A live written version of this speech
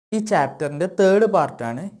ഈ ചാപ്റ്ററിൻ്റെ തേർഡ്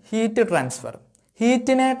പാർട്ടാണ് ഹീറ്റ് ട്രാൻസ്ഫർ.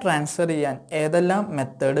 ഹീറ്റിനെ ട്രാൻസ്ഫർ ചെയ്യാൻ ഏതെല്ലാം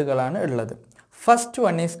മെത്തേഡുകളാണ് ഉള്ളത്? First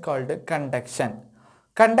one is called conduction.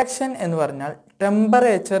 Conduction എന്ന് പറഞ്ഞാൽ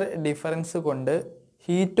ടെമ്പറേച്ചർ ഡിഫറൻസ് കൊണ്ട്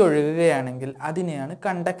ഹീറ്റ് ഒഴുകുകയാണെങ്കിൽ അതിനെയാണ്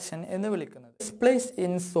കണ്ടക്ഷൻ എന്ന് വിളിക്കുന്നത്. Displace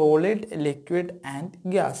in solid, liquid and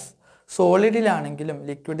gas. സോളിഡിലാണെങ്കിലും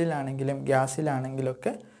ലിക്വിഡിലാണെങ്കിലും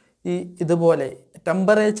ഗ്യാസിലാണെങ്കിലൊക്കെ ഇതുപോലെ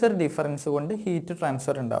ടെമ്പറേച്ചർ ഡിഫറൻസ് കൊണ്ട് ഹീറ്റ്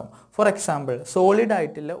ട്രാൻസ്ഫർ ഉണ്ടാകും. ഫോർ എക്സാമ്പിൾ, സോളിഡ്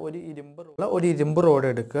ആയിട്ടുള്ള ഒരു ഇരുമ്പ് റോഡ്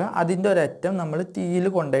എടുക്കുക, അതിൻ്റെ ഒരറ്റം നമ്മൾ തീയിൽ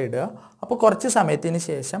കൊണ്ടുപോയിടുക. അപ്പോൾ കുറച്ച് സമയത്തിന്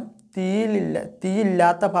ശേഷം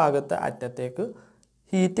തീയില്ലാത്ത ഭാഗത്തെ അറ്റത്തേക്ക്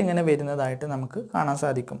ഹീറ്റ് ഇങ്ങനെ വരുന്നതായിട്ട് നമുക്ക് കാണാൻ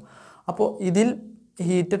സാധിക്കും. അപ്പോൾ ഇതിൽ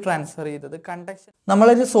ഹീറ്റ് ട്രാൻസ്ഫർ ചെയ്തത് കണ്ടക്ഷൻ.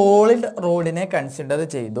 നമ്മളൊരു സോളിഡ് റോഡിനെ കൺസിഡർ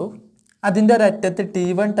ചെയ്തു. അതിൻ്റെ ഒരറ്റത്ത്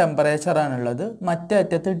T1 ടെമ്പറേച്ചറാണുള്ളത്, മറ്റേ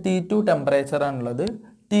അറ്റത്ത് T2 ടെമ്പറേച്ചറാണുള്ളത്.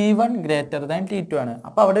 T1 greater than T2 ആണ്.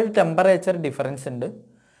 അപ്പോൾ അവിടെ ഒരു ടെമ്പറേച്ചർ ഡിഫറൻസ് ഉണ്ട്.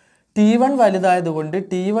 T1 വലുതായതുകൊണ്ട്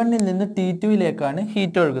T1ൽ നിന്ന് T2യിലേക്കാണ്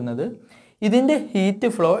ഹീറ്റ് ഒഴുകുന്നത്. ഇതിൻ്റെ ഹീറ്റ്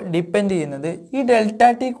ഫ്ലോ ഡിപ്പെൻഡ് ചെയ്യുന്നത് ഈ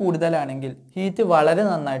ΔT കൂടുതലാണെങ്കിൽ ഹീറ്റ് വളരെ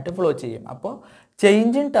നന്നായിട്ട് ഫ്ലോ ചെയ്യും. അപ്പോൾ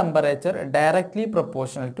change in temperature directly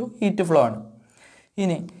proportional to heat flow ആണ്.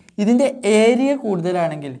 ഇനി ഇതിൻ്റെ ഏരിയ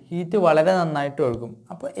കൂടുതലാണെങ്കിൽ ഹീറ്റ് വളരെ നന്നായിട്ട് ഒഴുകും.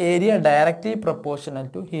 അപ്പോൾ area directly proportional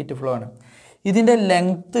to heat flow ആണ്. ഇതിൻ്റെ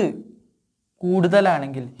ലെങ്ത്ത്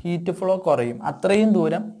കൂടുതലാണെങ്കിൽ ഹീറ്റ് ഫ്ലോ കുറയും. അത്രയും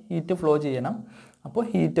ദൂരം ഹീറ്റ് ഫ്ലോ ചെയ്യണം, അപ്പോൾ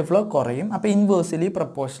ഹീറ്റ് ഫ്ലോ കുറയും. അപ്പോൾ ഇൻവേഴ്സ്ലി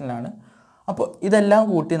പ്രൊപ്പോർഷണലാണ്. അപ്പോൾ ഇതെല്ലാം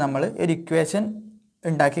കൂട്ടി നമ്മൾ ഒരു ഇക്വേഷൻ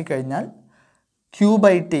ഉണ്ടാക്കി കഴിഞ്ഞാൽ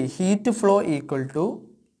Q/T heat flow equal to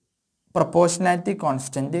proportionality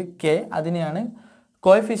constant K, അതിനെയാണ്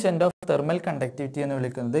കോഎഫിഷ്യൻ്റ് ഓഫ് തെർമൽ കണ്ടക്ടിവിറ്റി എന്ന്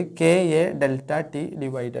വിളിക്കുന്നത്, KA ΔT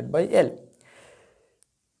divided by L.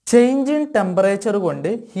 Change in temperature കൊണ്ട്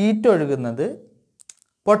ഹീറ്റ് ഒഴുകുന്നത്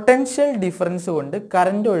പൊട്ടൻഷ്യൽ ഡിഫറൻസ് കൊണ്ട്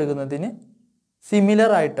കറണ്ട് ഒഴുകുന്നതിന്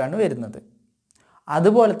സിമിലർ ആയിട്ടാണ് വരുന്നത്.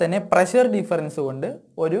 അതുപോലെ തന്നെ പ്രഷർ ഡിഫറൻസ് കൊണ്ട്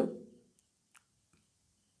ഒരു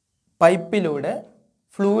പൈപ്പിലൂടെ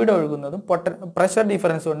ഫ്ലൂയിഡ് ഒഴുകുന്നതും പ്രഷർ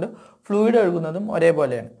ഡിഫറൻസ് കൊണ്ട് ഫ്ലൂയിഡ് ഒഴുകുന്നതും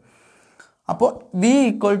ഒരേപോലെയാണ്. അപ്പോൾ V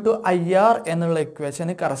 = IR എന്നുള്ള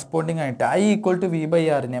ഇക്വേഷന് കറസ്പോണ്ടിങ് ആയിട്ട് I =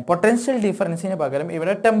 V/R പൊട്ടൻഷ്യൽ ഡിഫറൻസിന് പകരം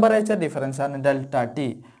ഇവിടെ ടെമ്പറേച്ചർ ഡിഫറൻസ് ആണ് ΔT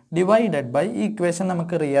ഡിവൈഡഡ് ബൈ ഈ ഇക്വേഷൻ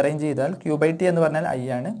നമുക്ക് റീഅറേഞ്ച് ചെയ്താൽ Q/T എന്ന് പറഞ്ഞാൽ I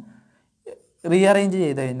ആണ്. റീഅറേഞ്ച്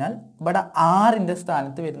ചെയ്ത് കഴിഞ്ഞാൽ ഇവിടെ R-ൻ്റെ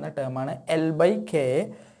സ്ഥാനത്ത് വരുന്ന ടേമാണ് L/K.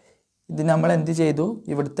 ഇത് നമ്മൾ എന്ത് ചെയ്തു?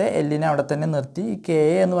 ഇവിടുത്തെ L-നെ അവിടെ തന്നെ നിർത്തി ഈ K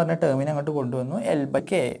എന്ന് പറഞ്ഞ ടേമിനെ അങ്ങോട്ട് കൊണ്ടുവന്നു,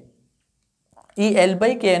 L/K. ഈ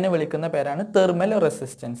L/K-നെ വിളിക്കുന്ന പേരാണ് തെർമൽ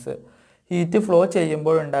റെസിസ്റ്റൻസ്. ഹീറ്റ് ഫ്ലോ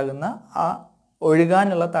ചെയ്യുമ്പോൾ ഉണ്ടാകുന്ന ആ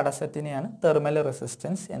ഒഴുകാനുള്ള തടസ്സത്തിനെയാണ് തെർമൽ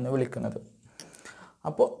റെസിസ്റ്റൻസ് എന്ന് വിളിക്കുന്നത്.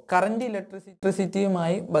 അപ്പോൾ കറണ്ട്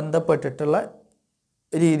ഇലക്ട്രിസിറ്റിയുമായി ബന്ധപ്പെട്ടിട്ടുള്ള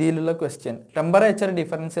രീതിയിലുള്ള ക്വസ്റ്റ്യൻ, ടെമ്പറേച്ചർ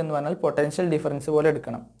ഡിഫറൻസ് എന്ന് പറഞ്ഞാൽ പൊട്ടൻഷ്യൽ ഡിഫറൻസ് പോലെ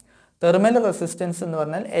എടുക്കണം. തെർമൽ റെസിസ്റ്റൻസ് എന്ന്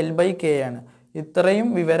പറഞ്ഞാൽ L/K ആണ്. ഇത്രയും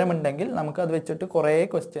വിവരമുണ്ടെങ്കിൽ നമുക്കത് വെച്ചിട്ട് കുറേ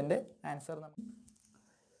ക്വസ്റ്റ്യൻ്റെ ആൻസർ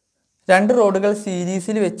രണ്ട് റോഡുകൾ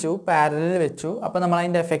സീരീസിൽ വെച്ചു, പാരലൽ വെച്ചു. അപ്പോൾ നമ്മൾ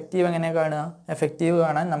അതിൻ്റെ എഫക്റ്റീവ് എങ്ങനെ കാണുക? എഫക്റ്റീവ്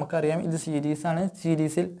കാണാൻ നമുക്കറിയാം ഇത് സീരീസാണ്.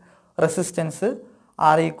 സീരീസിൽ resistance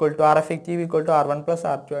R effective R1 +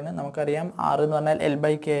 R2 ആണ്. നമുക്കറിയാം R എന്ന് പറഞ്ഞാൽ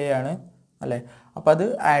L/K ആണ് അല്ലേ? അപ്പോൾ അത്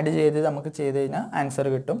ആഡ് ചെയ്ത് നമുക്ക് ചെയ്ത് കഴിഞ്ഞാൽ ആൻസർ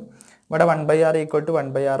കിട്ടും. ഇവിടെ 1/R =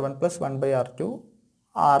 1/R1 + 1/R2.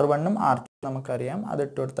 R1ഉം R2 നമുക്കറിയാം, അത്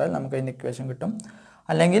ഇട്ട് കൊടുത്താൽ നമുക്ക് അതിൻ്റെ ഇക്വേഷൻ കിട്ടും.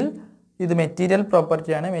 അല്ലെങ്കിൽ ഇത് മെറ്റീരിയൽ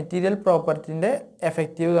പ്രോപ്പർട്ടിയാണ്. മെറ്റീരിയൽ പ്രോപ്പർട്ടിൻ്റെ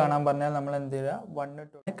എഫക്റ്റീവ് കാണാൻ പറഞ്ഞാൽ നമ്മൾ എന്ത് ചെയ്യുക?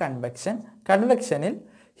 1 convection. കൺവെക്ഷനിൽ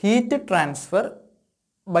heat transfer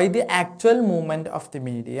by the actual movement of the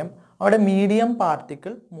medium. അവിടെ മീഡിയം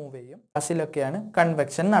പാർട്ടിക്കിൾ മൂവ് ചെയ്യും. ഗ്യാസിലൊക്കെയാണ്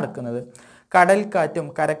കൺവെക്ഷൻ നടക്കുന്നത്. കടൽക്കാറ്റും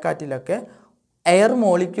കരക്കാറ്റിലൊക്കെ എയർ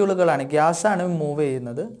മോളിക്യൂളുകളാണ്, ഗ്യാസാണ് മൂവ്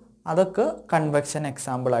ചെയ്യുന്നത്. അതൊക്കെ കൺവെക്ഷൻ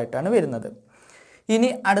എക്സാമ്പിൾ ആയിട്ടാണ് വരുന്നത്. ഇനി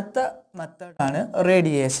അടുത്ത മെത്തേഡാണ്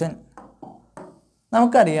റേഡിയേഷൻ.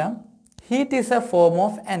 നമുക്കറിയാം heat is A form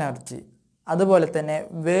of energy. അതുപോലെ തന്നെ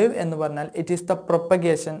വേവ് എന്ന് പറഞ്ഞാൽ it is the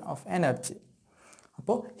propagation of energy.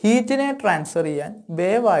 അപ്പോൾ ഹീറ്റിനെ ട്രാൻസ്ഫർ ചെയ്യാൻ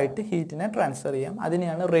വേവായിട്ട് ഹീറ്റിനെ ട്രാൻസ്ഫർ ചെയ്യാം.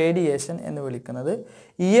 അതിനെയാണ് റേഡിയേഷൻ എന്ന് വിളിക്കുന്നത്.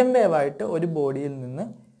 EM വേവായിട്ട് ഒരു ബോഡിയിൽ നിന്ന്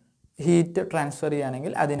ഹീറ്റ് ട്രാൻസ്ഫർ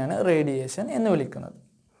ചെയ്യുകയാണെങ്കിൽ അതിനാണ് റേഡിയേഷൻ എന്ന് വിളിക്കുന്നത്.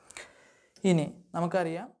 ഇനി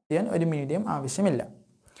നമുക്കറിയാം ഒരു മീഡിയം ആവശ്യമില്ല.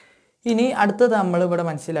 ഇനി അടുത്തത് നമ്മൾ ഇവിടെ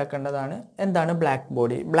മനസ്സിലാക്കേണ്ടതാണ് എന്താണ് ബ്ലാക്ക്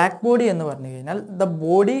ബോഡി. ബ്ലാക്ക് ബോഡി എന്ന് പറഞ്ഞു കഴിഞ്ഞാൽ the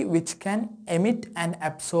body which can emit and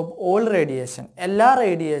absorb all radiation. എല്ലാ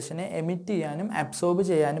റേഡിയേഷനെ എമിറ്റ് ചെയ്യാനും അബ്സോർബ്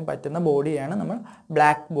ചെയ്യാനും പറ്റുന്ന ബോഡിയാണ് നമ്മൾ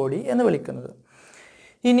ബ്ലാക്ക് ബോഡി എന്ന് വിളിക്കുന്നത്.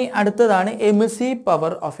 ഇനി അടുത്തതാണ് emissive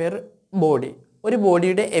power of A body. ഒരു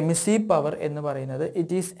ബോഡിയുടെ എമിസീവ് പവർ എന്ന് പറയുന്നത്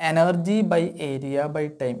it is energy by area by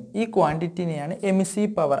time. ഈ ക്വാണ്ടിറ്റിനെയാണ്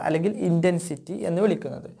എമിസീവ് പവർ അല്ലെങ്കിൽ ഇൻറ്റൻസിറ്റി എന്ന്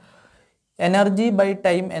വിളിക്കുന്നത്. എനർജി ബൈ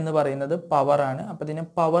ടൈം എന്ന് പറയുന്നത് പവറാണ്. അപ്പോൾ ഇതിനെ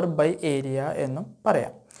പവർ ബൈ ഏരിയ എന്നും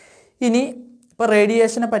പറയാം. ഇനി ഇപ്പോൾ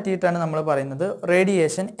റേഡിയേഷനെ പറ്റിയിട്ടാണ് നമ്മൾ പറയുന്നത്.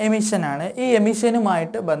 റേഡിയേഷൻ എമിഷനാണ്. ഈ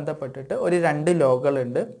എമിഷനുമായിട്ട് ബന്ധപ്പെട്ടിട്ട് ഒരു 2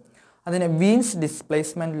 ലോകളുണ്ട്. അതിന് Wien's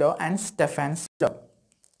displacement law and Stefan's law.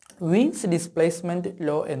 Wien's displacement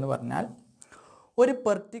law എന്ന് പറഞ്ഞാൽ ഒരു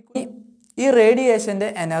ഈ റേഡിയേഷൻ്റെ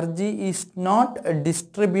energy is not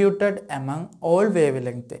distributed among all wave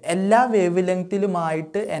length. എല്ലാ wave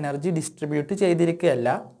ലെങ്ത്തിലുമായിട്ട് energy distribute ചെയ്തിരിക്കുകയല്ല.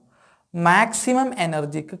 Maximum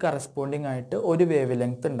എനർജിക്ക് corresponding ആയിട്ട് ഒരു വേവ്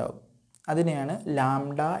ലെങ്ത് ഉണ്ടാവും. അതിനെയാണ്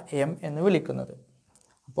ലാംഡ എം എന്ന് വിളിക്കുന്നത്.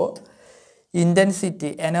 അപ്പോൾ ഇൻറ്റൻസിറ്റി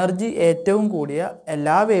എനർജി ഏറ്റവും കൂടിയ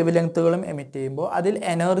എല്ലാ വേവ് ലെങ്ത്തുകളും എമിറ്റ് ചെയ്യുമ്പോൾ അതിൽ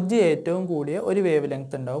എനർജി ഏറ്റവും കൂടിയ ഒരു വേവ്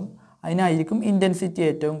ലെങ്ത് ഉണ്ടാവും. അതിനായിരിക്കും ഇൻറ്റൻസിറ്റി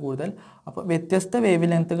ഏറ്റവും കൂടുതൽ. അപ്പോൾ വ്യത്യസ്ത വേവ്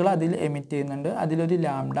ലെങ്ത്തുകൾ അതിൽ എമിറ്റ് ചെയ്യുന്നുണ്ട്. അതിലൊരു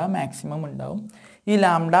ലാംഡ മാക്സിമം ഉണ്ടാവും. ഈ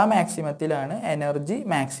ലാംഡ മാക്സിമത്തിലാണ് എനർജി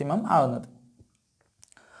മാക്സിമം ആവുന്നത്.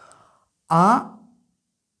 ആ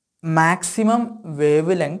maximum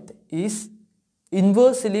wave length is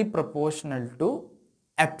inversely proportional to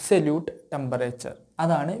absolute temperature.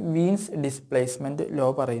 അതാണ് വീൻസ് ഡിസ്പ്ലേസ്മെൻറ്റ് ലോ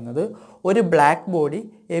പറയുന്നത്. ഒരു ബ്ലാക്ക് ബോഡി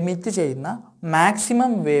എമിറ്റ് ചെയ്യുന്ന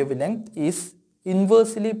maximum wave length is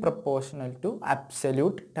inversely proportional to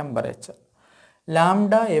absolute temperature.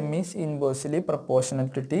 Lambda M is inversely proportional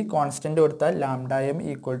to T. Constant കൊടുത്താൽ lambda M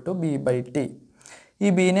equal to B by T. ഈ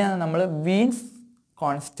ബീനെ നമ്മൾ Wien's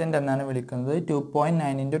constant എന്നാണ് വിളിക്കുന്നത്.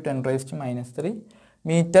 2.9 × 10⁻³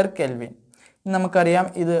 metre kelvin. നമുക്കറിയാം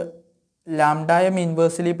ഇത് lambda M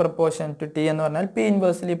inversely proportional to T എന്ന് പറഞ്ഞാൽ P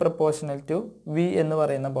inversely proportional to V എന്ന്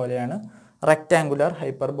പറയുന്ന പോലെയാണ്. റെക്റ്റാങ്കുലർ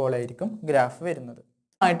ഹൈപ്പർബോള ആയിരിക്കും ഗ്രാഫ് വരുന്നത്.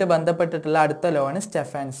 ആയിട്ട് ബന്ധപ്പെട്ടിട്ടുള്ള അടുത്ത ലോ ആണ്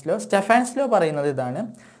സ്റ്റെഫാൻസ് ലോ. സ്റ്റെഫാൻസ് ലോ പറയുന്നത് ഇതാണ്: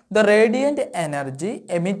 the radiant energy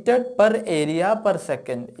emitted per area per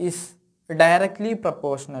second is directly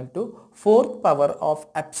proportional to 4th power of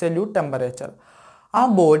absolute temperature. ആ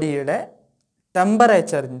ബോഡിയുടെ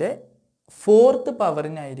ടെമ്പറേച്ചറിൻ്റെ 4th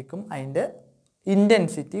പവറിനായിരിക്കും അതിൻ്റെ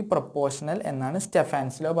ഇൻറ്റൻസിറ്റി പ്രൊപ്പോർഷണൽ എന്നാണ്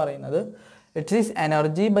സ്റ്റെഫാൻസ് ലോ പറയുന്നത്. It is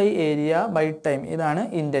energy by area by time. ഇതാണ്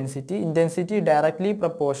intensity. Intensity directly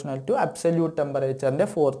proportional to absolute ടെമ്പറേച്ചറിൻ്റെ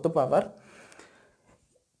 4th power.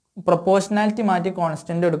 Proportionality മാറ്റി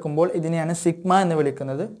constant എടുക്കുമ്പോൾ ഇതിനെയാണ് sigma എന്ന്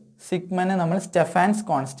വിളിക്കുന്നത്. സിഗ്മനെ നമ്മൾ സ്റ്റെഫാൻസ്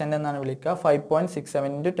കോൺസ്റ്റൻ്റ് എന്നാണ് വിളിക്കുക.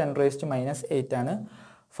 5.67 × 10⁻⁸ ആണ്.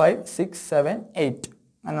 5,6,7,8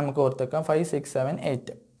 നമുക്ക് ഓർത്തേക്കാം.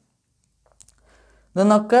 5,6,7,8.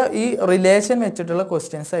 ഇതൊക്കെ ഈ റിലേഷൻ വെച്ചിട്ടുള്ള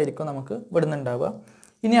ക്വസ്റ്റ്യൻസ് ആയിരിക്കും നമുക്ക് ഇവിടുന്ന് ഉണ്ടാവുക.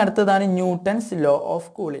 ഇനി അടുത്തതാണ് Newton's law of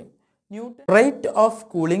cooling. Rate of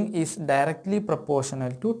cooling is directly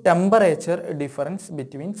proportional to temperature difference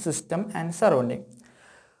between system and surrounding.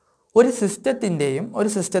 ഒരു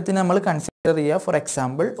സിസ്റ്റത്തിന് നമ്മൾ കൺസിഡർ ചെയ്യുക. ഫോർ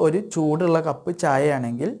എക്സാമ്പിൾ, ഒരു ചൂടുള്ള കപ്പ് ചായ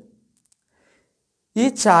ആണെങ്കിൽ ഈ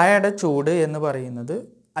ചായയുടെ ചൂട് എന്ന് പറയുന്നത്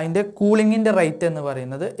അതിൻ്റെ കൂളിങ്ങിൻ്റെ റേറ്റ് എന്ന്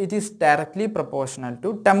പറയുന്നത് it is directly proportional to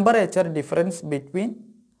temperature difference between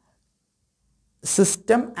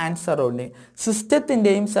system and surrounding.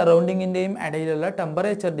 സിസ്റ്റത്തിൻ്റെയും സറൗണ്ടിങ്ങിൻ്റെയും ഇടയിലുള്ള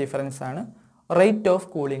ടെമ്പറേച്ചർ ഡിഫറൻസ് ആണ് റേറ്റ് ഓഫ്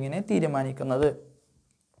കൂളിങ്ങിനെ തീരുമാനിക്കുന്നത്.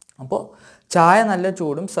 അപ്പോൾ ചായ നല്ല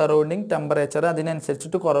ചൂടും സറൗണ്ടിങ് ടെമ്പറേച്ചർ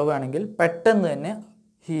അതിനനുസരിച്ചിട്ട് കുറവാണെങ്കിൽ പെട്ടെന്ന് തന്നെ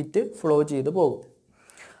ഹീറ്റ് ഫ്ലോ ചെയ്ത് പോകും.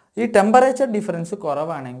 ഈ ടെമ്പറേച്ചർ ഡിഫറൻസ്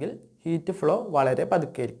കുറവാണെങ്കിൽ ഹീറ്റ് ഫ്ലോ വളരെ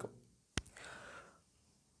പതുക്കെ ആയിരിക്കും.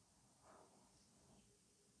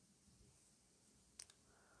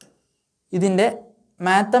 ഇതിൻ്റെ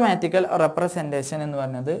മാത്തമാറ്റിക്കൽ റെപ്രസെൻറ്റേഷൻ എന്ന്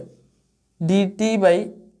പറഞ്ഞത്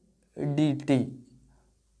dt/dt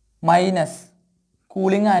മൈനസ്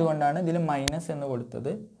കൂളിംഗ് ആയതുകൊണ്ടാണ് ഇതിൽ മൈനസ് എന്ന്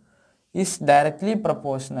കൊടുത്തത്. Is directly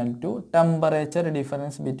proportional to temperature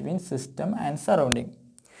difference between system and surrounding.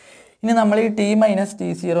 ഇനി നമ്മൾ ഈ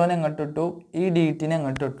t-T0 എങ്ങോട്ട് ഇട്ടു, ഈ dt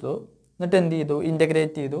എങ്ങോട്ട് ഇട്ടു, എന്നിട്ട് എന്ത് ചെയ്തു,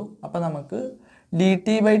 ഇൻ്റഗ്രേറ്റ് ചെയ്തു. അപ്പോൾ നമുക്ക്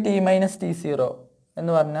dt/t-T0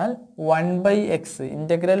 എന്ന് പറഞ്ഞാൽ 1/x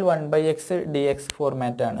ഇൻ്റഗ്രൽ 1/x dx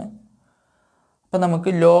ഫോർമാറ്റാണ്. അപ്പോൾ നമുക്ക്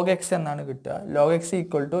log x എന്നാണ് കിട്ടുക. log x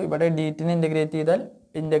ഈക്വൽ ടു ഇവിടെ dt-നെ ഇൻ്റഗ്രേറ്റ് ചെയ്താൽ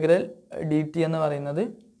ഇൻ്റഗ്രൽ dt എന്ന് പറയുന്നത്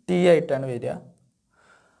t ആയിട്ടാണ് വരിക.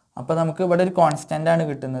 അപ്പോൾ നമുക്ക് ഇവിടെ ഒരു കോൺസ്റ്റൻ്റ് ആണ്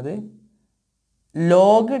കിട്ടുന്നത്.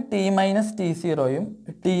 log t-T0യും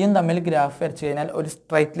ടിയും തമ്മിൽ ഗ്രാഫ് വരച്ച് കഴിഞ്ഞാൽ ഒരു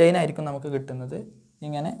സ്ട്രൈറ്റ് ലൈൻ ആയിരിക്കും നമുക്ക് കിട്ടുന്നത്.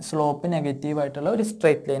 ഇങ്ങനെ സ്ലോപ്പ് നെഗറ്റീവ് ആയിട്ടുള്ള ഒരു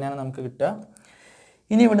സ്ട്രൈറ്റ് ലൈനാണ് നമുക്ക് കിട്ടുക.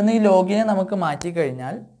 ഇനി ഇവിടുന്ന് ഈ ലോഗിനെ നമുക്ക്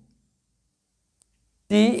മാറ്റിക്കഴിഞ്ഞാൽ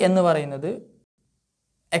ടി എന്ന് പറയുന്നത്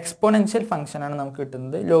എക്സ്പോണൻഷ്യൽ ഫംഗ്ഷനാണ് നമുക്ക്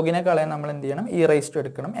കിട്ടുന്നത്. ലോഗിനെ കളയാൻ നമ്മൾ എന്ത് ചെയ്യണം, ഇ റൈസ് ടു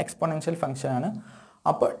എടുക്കണം. എക്സ്പോണൻഷ്യൽ ഫംഗ്ഷനാണ്.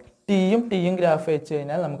 അപ്പോൾ ടിയും ഗ്രാഫ് വെച്ച്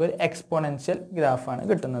കഴിഞ്ഞാൽ നമുക്കൊരു എക്സ്പോണൻഷ്യൽ ഗ്രാഫാണ്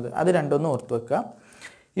കിട്ടുന്നത്. അത് രണ്ടൊന്നും ഓർത്ത് വെക്കുക.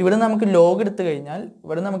 ഇവിടെ നമുക്ക് ലോഗ് എടുത്തു കഴിഞ്ഞാൽ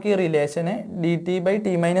ഇവിടെ നമുക്ക് ഈ റിലേഷനെ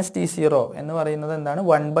dt/t-T0 എന്ന് പറയുന്നത് എന്താണ്,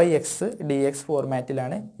 1/x dx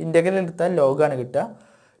ഫോർമാറ്റിലാണ്. ഇൻ്റഗ്രൽ എടുത്താൽ ലോഗാണ് കിട്ടുക.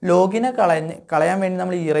 ലോഗിനെ കളയാൻ വേണ്ടി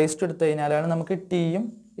നമ്മൾ ഇ റൈസ് ടു എടുത്തു കഴിഞ്ഞാലാണ് നമുക്ക് ടിയും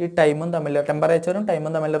ഈ ടൈമും തമ്മിൽ ടെമ്പറേച്ചറും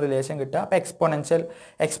ടൈമും തമ്മിലുള്ള റിലേഷൻ കിട്ടുക. അപ്പോൾ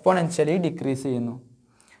എക്സ്പോണൻഷ്യലി ഡിക്രീസ് ചെയ്യുന്നു.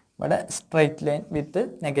 ഇവിടെ straight line with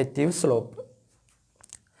negative slope.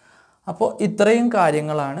 അപ്പോൾ ഇത്രയും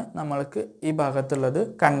കാര്യങ്ങളാണ് നമ്മൾക്ക് ഈ ഭാഗത്തുള്ളത്.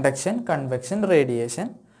 Conduction, convection, radiation.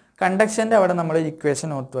 കണ്ടക്ഷൻ്റെ അവിടെ നമ്മൾ ഇക്വേഷൻ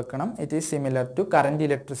ഓർത്ത് വെക്കണം. It is similar to current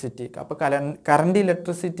electricity. അപ്പോൾ കറണ്ട്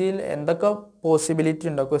ഇലക്ട്രിസിറ്റിയിൽ എന്തൊക്കെ പോസിബിലിറ്റി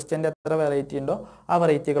ഉണ്ടോ, ക്വസ്റ്റ്യൻ്റെ എത്ര വെറൈറ്റി ഉണ്ടോ ആ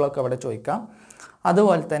വെറൈറ്റികളൊക്കെ അവിടെ ചോദിക്കാം.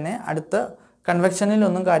 അതുപോലെ തന്നെ അടുത്ത കൺവെക്ഷനിൽ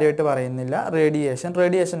ഒന്നും കാര്യമായിട്ട് പറയുന്നില്ല.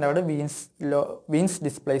 റേഡിയേഷൻ്റെ അവിടെ Wien's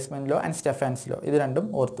displacement law and Stefan's law, ഇത് രണ്ടും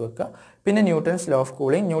ഓർത്ത് വെക്കുക. പിന്നെ ന്യൂട്ടൺസ് ലോ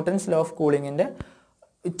ഓഫ് കൂളിങ്ങിൻ്റെ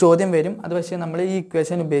ചോദ്യം വരും. അത് പക്ഷേ നമ്മൾ ഈ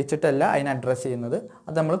ഇക്വേഷൻ ഉപയോഗിച്ചിട്ടല്ല അതിനെ അഡ്രസ്സ് ചെയ്യുന്നത്,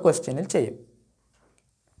 അത് നമ്മൾ ക്വസ്റ്റ്യനിൽ ചെയ്യും.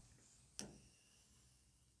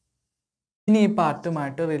 ഇനി ഈ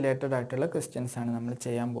പാർട്ടുമായിട്ട് റിലേറ്റഡ് ആയിട്ടുള്ള ക്വസ്റ്റ്യൻസ് ആണ് നമ്മൾ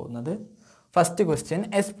ചെയ്യാൻ പോകുന്നത്. First question,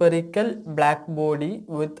 A spherical black body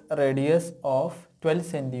with radius of 12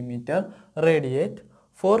 cm radiate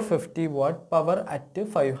 450 watt power at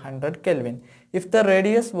 500 Kelvin. If the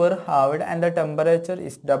radius were halved and the temperature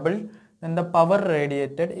is doubled, then the power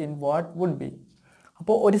radiated in what would be?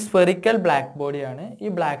 അപ്പോൾ ഒരു spherical black ബോഡിയാണ്. ഈ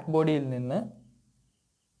black ബോഡിയിൽ നിന്ന്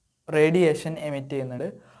radiation emit ചെയ്യുന്നുണ്ട്.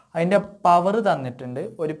 അതിൻ്റെ power തന്നിട്ടുണ്ട്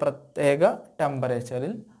ഒരു പ്രത്യേക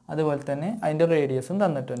ടെമ്പറേച്ചറിൽ, അതുപോലെ തന്നെ അതിൻ്റെ റേഡിയസും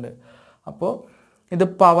തന്നിട്ടുണ്ട്. അപ്പോൾ ഇത്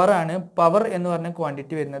പവറാണ്. പവർ എന്ന് പറഞ്ഞ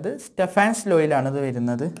ക്വാണ്ടിറ്റി വരുന്നത് സ്റ്റെഫാൻസ് ലോയിലാണ് ഇത്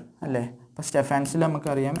വരുന്നത് അല്ലേ. അപ്പോൾ സ്റ്റെഫാൻസിൽ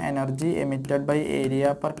നമുക്കറിയാം energy emitted by area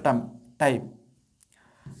per time.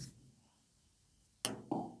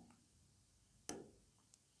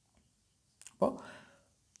 അപ്പോൾ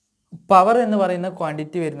പവർ എന്ന് പറയുന്ന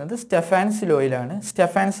ക്വാണ്ടിറ്റി വരുന്നത് സ്റ്റെഫാൻസ് ലോയിലാണ്.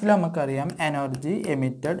 സ്റ്റെഫാൻസിൽ നമുക്കറിയാം energy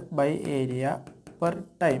emitted by area per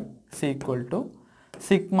time equal to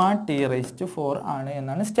sigma T⁴ ആണ്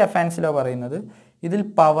എന്നാണ് സ്റ്റെഫാൻസ് ലോ പറയുന്നത്. ഇതിൽ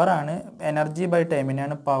പവറാണ്, എനർജി ബൈ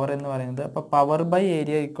ടൈമിനാണ് പവർ എന്ന് പറയുന്നത്. അപ്പോൾ power by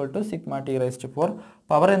area equal to sigma T⁴.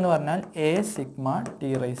 Power എന്ന് പറഞ്ഞാൽ A സിഗ്മ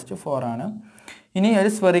T⁴ ആണ്. ഇനി ഒരു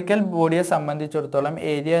സ്ഫെറിക്കൽ ബോഡിയെ സംബന്ധിച്ചിടത്തോളം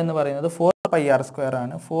ഏരിയ എന്ന് പറയുന്നത് 4πr²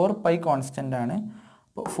 ആണ്. 4π കോൺസ്റ്റൻ്റ് ആണ്.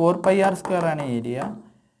 അപ്പോൾ 4πr² ആണ് ഏരിയ.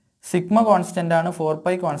 സിഗ്മ കോൺസ്റ്റൻ്റ് ആണ്, 4π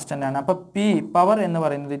കോൺസ്റ്റൻ്റ് ആണ്. അപ്പോൾ P പവർ എന്ന്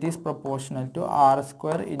പറയുന്നത് it is proportional to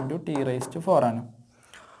r² T⁴ ആണ്.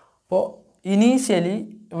 അപ്പോൾ ഇനീഷ്യലി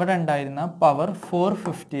ഇവിടെ ഉണ്ടായിരുന്ന പവർ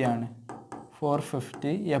 450 ആണ്.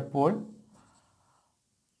 450 എപ്പോൾ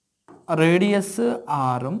റേഡിയസ്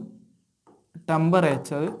ആറും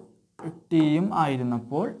ടെമ്പറേച്ചർ Tയും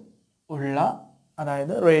ആയിരുന്നപ്പോൾ ഉള്ള,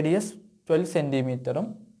 അതായത് റേഡിയസ് 12 cm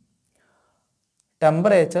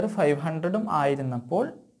ടെമ്പറേച്ചർ 500 ആയിരുന്നപ്പോൾ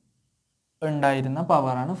ഉണ്ടായിരുന്ന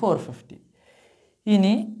പവറാണ് 450.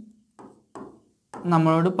 ഇനി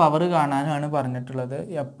നമ്മളോട് പവർ കാണാനാണ് പറഞ്ഞിട്ടുള്ളത്.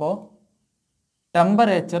 എപ്പോൾ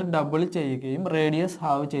ടെമ്പറേച്ചർ ഡബിൾ ചെയ്യുകയും റേഡിയസ്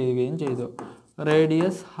ഹാവ് ചെയ്യുകയും ചെയ്തു.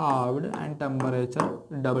 Radius halved and temperature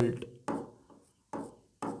doubled.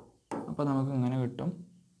 അപ്പോൾ നമുക്ക് ഇങ്ങനെ കിട്ടും.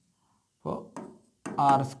 അപ്പോൾ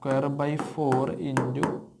r²/4 ഇൻറ്റു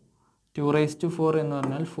 2⁴ എന്ന്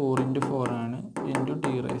പറഞ്ഞാൽ 4 × 4 ആണ്, ഇൻറ്റു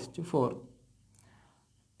T⁴.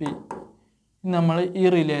 P നമ്മൾ ഈ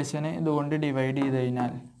റിലേഷനെ ഇതുകൊണ്ട് ഡിവൈഡ് ചെയ്ത്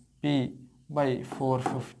കഴിഞ്ഞാൽ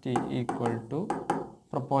P/450 equal to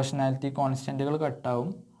proportionality കോൺസ്റ്റൻറ്റുകൾ കട്ടാവും.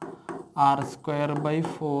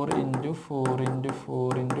 r²/4 into 4 ×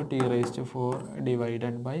 4 into T⁴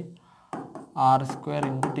 divided by r²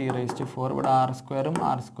 into T⁴. ഇവിടെ r²ഉം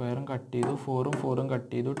r² കട്ട് ചെയ്തു, 4ഉം 4ഉം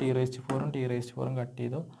കട്ട് ചെയ്തു, T⁴ഉം T⁴ഉം കട്ട്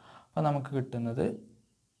ചെയ്തു. അപ്പോൾ നമുക്ക് കിട്ടുന്നത്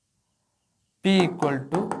P ഈക്വൽ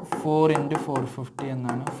ടു 4 × 450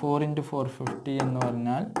 എന്നാണ്. 4 × 450 എന്ന്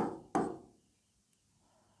പറഞ്ഞാൽ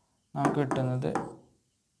നമുക്ക് കിട്ടുന്നത്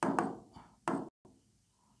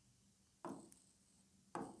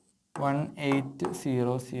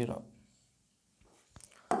 1800.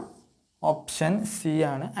 ഓപ്ഷൻ സി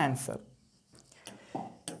ആണ് ആൻസർ.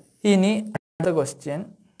 ഇനി അടുത്ത question,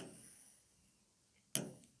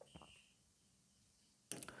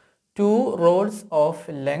 2 rods of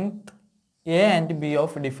length A and B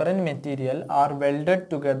of different material are welded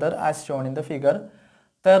together as shown in the figure.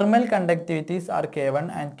 Thermal conductivities are K1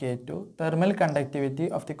 and K2. Thermal conductivity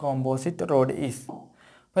of the composite rod is.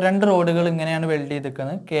 ഇപ്പോൾ 2 റോഡുകൾ ഇങ്ങനെയാണ് weld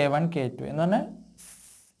ചെയ്തിരിക്കുന്നത്, K1 K2 എന്ന് പറഞ്ഞാൽ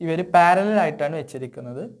ഇവർ പാരലായിട്ടാണ്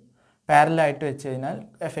വെച്ചിരിക്കുന്നത്. പാരലായിട്ട് വെച്ച് കഴിഞ്ഞാൽ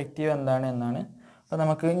എഫക്റ്റീവ് എന്താണ് എന്നാണ്. അപ്പോൾ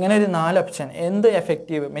നമുക്ക് ഇങ്ങനെ ഒരു 4 ഓപ്ഷൻ, എന്ത്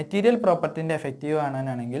എഫക്റ്റീവ് മെറ്റീരിയൽ പ്രോപ്പർട്ടിൻ്റെ എഫക്റ്റീവ്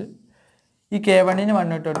കാണാനാണെങ്കിൽ ഈ K1ന്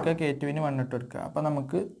 1 ഇട്ട് കൊടുക്കുക, K2ന് 1 ഇട്ട് കൊടുക്കുക. അപ്പോൾ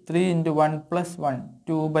നമുക്ക് 3 × 1 + 1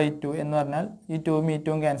 2/2 എന്ന് പറഞ്ഞാൽ ഈ 2ഉം ഈ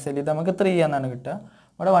 2ഉം ക്യാൻസൽ ചെയ്ത് നമുക്ക് 3 എന്നാണ് കിട്ടുക.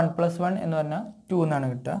 ഇവിടെ 1 + 1 എന്ന് പറഞ്ഞാൽ 2 എന്നാണ്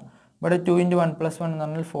കിട്ടുക. ഇവിടെ 2 × 1 + 1 എന്ന്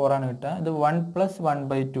പറഞ്ഞാൽ 4 ആണ് കിട്ടുക. ഇത് 1 +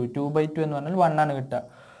 1/2 2/2 എന്ന് പറഞ്ഞാൽ 1 ആണ് കിട്ടുക.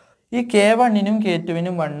 ഈ K1നും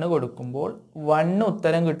K2നും 1 കൊടുക്കുമ്പോൾ 1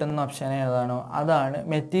 ഉത്തരം കിട്ടുന്ന ഓപ്ഷൻ ഏതാണോ അതാണ്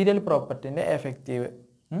മെറ്റീരിയൽ പ്രോപ്പർട്ടിൻ്റെ എഫക്റ്റീവ്.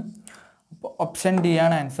 അപ്പോൾ ഓപ്ഷൻ ഡി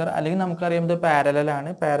ആണ് ആൻസർ. അല്ലെങ്കിൽ നമുക്കറിയാം ഇത്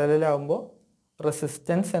പാരലലാണ്. പാരലൽ ആകുമ്പോൾ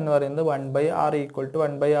റെസിസ്റ്റൻസ് എന്ന് പറയുന്നത് 1/r equal to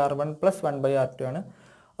 1/r1 plus 1/r2 ആണ്.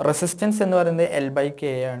 റെസിസ്റ്റൻസ് എന്ന് പറയുന്നത് L/K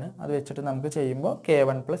ആണ്. അത് വെച്ചിട്ട് നമുക്ക് ചെയ്യുമ്പോൾ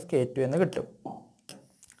K1 പ്ലസ് K2 എന്ന് കിട്ടും.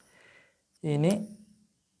 ഇനി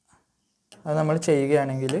അത് നമ്മൾ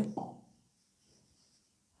ചെയ്യുകയാണെങ്കിൽ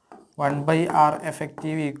 1/r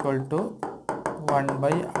effective equal to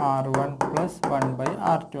 1/r1 plus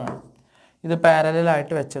 1/r2 ആണ്. ഇത്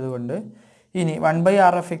പാരലലായിട്ട് വെച്ചത് കൊണ്ട് ഇനി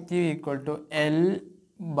 1/r effective equal to L/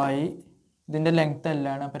 ഇതിൻ്റെ ലെങ്ത് L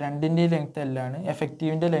ആണ്. അപ്പോൾ രണ്ടിൻ്റെയും ലെങ്ത് L ആണ്.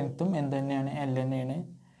 എഫക്റ്റീവിൻ്റെ ലെങ്ത്തും എന്ത് തന്നെയാണ്? L തന്നെയാണ്.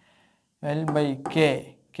 L/K.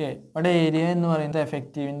 ഇവിടെ ഏരിയ എന്ന് പറയുന്നത്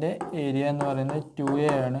എഫക്റ്റീവിൻ്റെ ഏരിയ എന്ന് പറയുന്നത്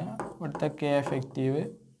 2A ആണ്. ഇവിടുത്തെ K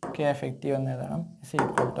എഫക്റ്റീവ് എന്ന് എഴുതണം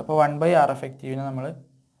ഈക്വൽ ടു. അപ്പോൾ 1/r എഫക്റ്റീവിന് നമ്മൾ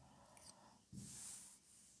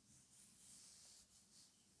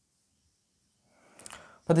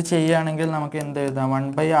അപ്പോൾ ഇത് ചെയ്യുകയാണെങ്കിൽ നമുക്ക് എന്ത് എഴുതാം?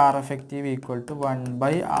 1/r effective equal to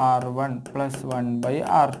 1/r1 plus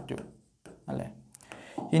 1/r2 അല്ലേ.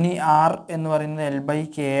 ഇനി r എന്ന് പറയുന്നത്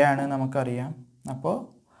L/K ആണ് നമുക്കറിയാം. അപ്പോൾ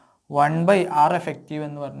 1/r എഫക്റ്റീവ്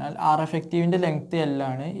എന്ന് പറഞ്ഞാൽ r എഫക്റ്റീവിൻ്റെ ലെങ്ത് L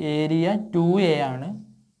ആണ്, ഏരിയ 2A ആണ്.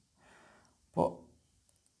 അപ്പോൾ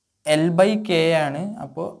L/K ആണ്.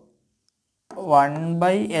 അപ്പോൾ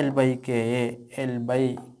 1/L/K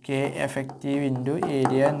എഫക്റ്റീവ് ഇൻറ്റു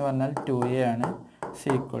ഏരിയ എന്ന് പറഞ്ഞാൽ 2A ആണ്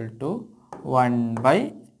equal to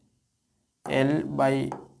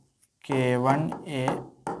 1/L/K1A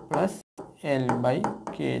plus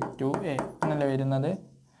L/K2A എന്നല്ലേ വരുന്നത്.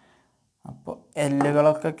 അപ്പോൾ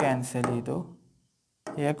എല്ലുകളൊക്കെ ക്യാൻസൽ ചെയ്തു,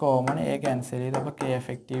 എ കോമൺ, എ ക്യാൻസൽ ചെയ്തു. അപ്പോൾ K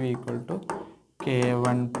effective equal to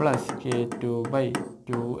K1 plus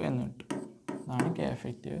K2/2 എന്ന് കിട്ടും. അതാണ് K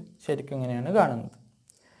എഫക്റ്റീവ്. ശരിക്കും ഇങ്ങനെയാണ് കാണുന്നത്.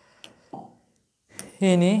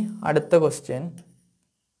 ഇനി അടുത്ത question.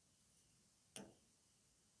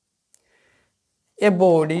 A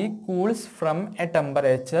body cools from a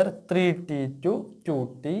temperature 3T to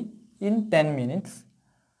 2T in 10 minutes.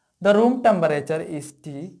 The room temperature is T.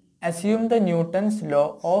 Assume the Newton's law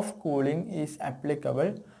of cooling is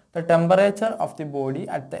applicable. The temperature of the body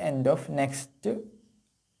at the end of next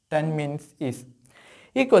 10 minutes is.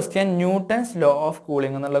 ഈ question Newton's law of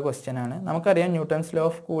cooling എന്നുള്ള question ആണ്. നമുക്കറിയാം Newton's law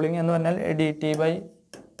of cooling എന്ന് പറഞ്ഞാൽ dt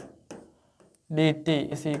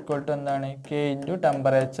is equal to എന്താണ്? K into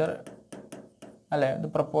temperature അല്ലേ. ഇത്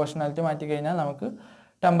proportionality മാറ്റി കഴിഞ്ഞാൽ നമുക്ക്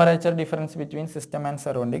temperature difference between system and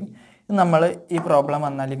surrounding. ഇത് നമ്മൾ ഈ പ്രോബ്ലം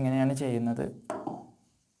വന്നാൽ ഇങ്ങനെയാണ് ചെയ്യുന്നത്.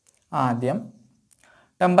 ആദ്യം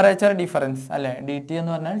ടെമ്പറേച്ചർ ഡിഫറൻസ് അല്ലേ, dt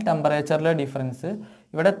എന്ന് പറഞ്ഞാൽ ടെമ്പറേച്ചറിലെ ഡിഫറൻസ്.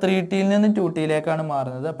 ഇവിടെ 3Tയിൽ നിന്ന് 2Tയിലേക്കാണ്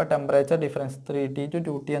മാറുന്നത്. അപ്പോൾ temperature difference 3T to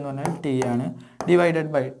 2T എന്ന് പറഞ്ഞാൽ T ആണ്.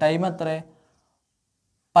 ഡിവൈഡഡ് ബൈ ടൈം എത്ര?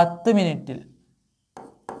 10 മിനിറ്റിൽ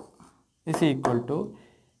is equal to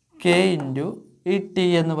K into ഈ T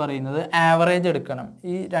എന്ന് പറയുന്നത് ആവറേജ് എടുക്കണം.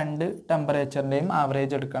 ഈ രണ്ട് ടെമ്പറേച്ചറിൻ്റെയും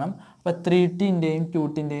ആവറേജ് എടുക്കണം. അപ്പോൾ 3Tൻ്റെയും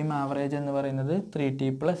 2Tൻ്റെയും ആവറേജ് എന്ന് പറയുന്നത് 3T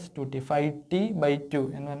പ്ലസ് 2T 5T/2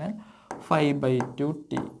 എന്ന് പറഞ്ഞാൽ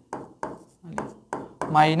 5/2T അല്ലേ.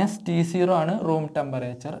 മൈനസ് T0 ആണ് റൂം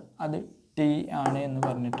ടെമ്പറേച്ചർ, അത് T ആണ് എന്ന്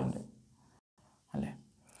പറഞ്ഞിട്ടുണ്ട് അല്ലേ.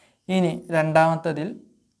 ഇനി രണ്ടാമത്തതിൽ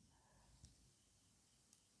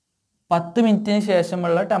 10 മിനിറ്റിന്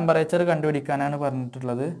ശേഷമുള്ള ടെമ്പറേച്ചർ കണ്ടുപിടിക്കാനാണ്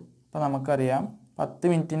പറഞ്ഞിട്ടുള്ളത്. അപ്പോൾ നമുക്കറിയാം 10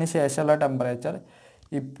 മിനിറ്റിന് ശേഷമുള്ള ടെമ്പറേച്ചർ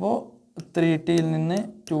ഇപ്പോൾ 3Tയിൽ നിന്ന്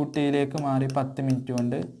 2Tയിലേക്ക് മാറി 10 മിനിറ്റ്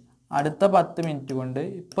കൊണ്ട്. അടുത്ത 10 മിനിറ്റ് കൊണ്ട്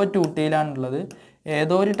ഇപ്പോൾ 2Tയിലാണുള്ളത്,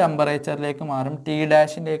 ഏതോ ഒരു ടെമ്പറേച്ചറിലേക്ക് മാറും, T'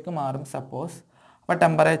 മാറും സപ്പോസ്. അപ്പോൾ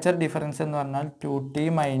ടെമ്പറേച്ചർ ഡിഫറൻസ് എന്ന് പറഞ്ഞാൽ 2T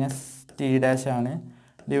മൈനസ് T' ആണ്.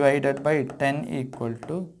 Divided by 10 equal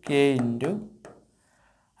to K into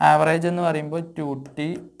average എന്ന് പറയുമ്പോൾ 2T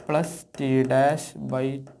plus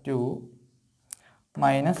T'/2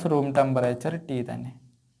 minus room temperature T തന്നെ.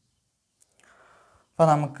 അപ്പോൾ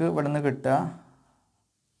നമുക്ക് ഇവിടുന്ന് കിട്ടുക,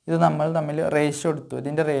 ഇത് നമ്മൾ തമ്മിൽ റേഷ്യോ എടുത്തു.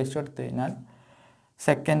 ഇതിൻ്റെ റേഷ്യോ എടുത്തു കഴിഞ്ഞാൽ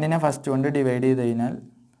സെക്കൻഡിനെ ഫസ്റ്റ് കൊണ്ട് ഡിവൈഡ് ചെയ്ത് കഴിഞ്ഞാൽ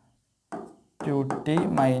 2T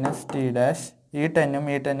മൈനസ് T', ഈ 10ഉം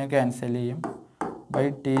ഈ 10ഉം ക്യാൻസൽ ചെയ്യും, by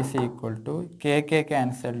T is equal to K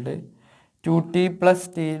cancelled, 2T plus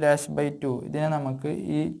T'/2. ഇതിനെ നമുക്ക്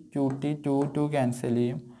ഈ 2T 2 ക്യാൻസൽ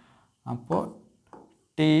ചെയ്യും. അപ്പോൾ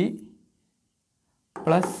T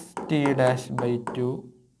plus T'/2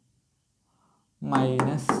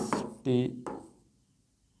 minus T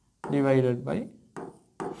divided by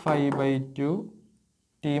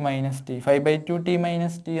 5/2T minus T. 5/2T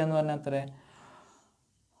minus T എന്ന് പറഞ്ഞാൽ എത്ര?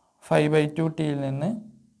 5/2Tയിൽ നിന്ന്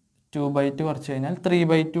 2/2 കുറച്ച് കഴിഞ്ഞാൽ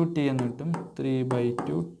 3/2T എന്ന് കിട്ടും.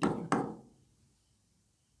 3/2T.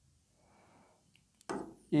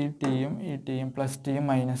 ഈ Tയും ഈ Tയും പ്ലസ് Tയും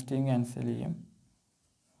മൈനസ് Tയും ക്യാൻസൽ ചെയ്യും.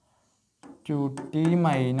 2T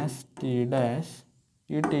മൈനസ് T',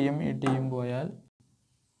 ഈ Tയും ഈ Tയും പോയാൽ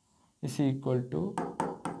is equal to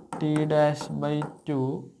T'/2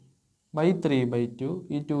 by 3 by 2.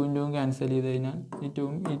 ഈ 2 ഇൻറ്റും ക്യാൻസൽ ചെയ്ത് കഴിഞ്ഞാൽ ഈ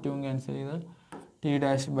 2 ക്യാൻസൽ ചെയ്താൽ ടി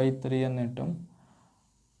ഡാഷ് ബൈ 3 എന്ന് കിട്ടും.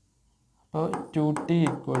 അപ്പോൾ 2t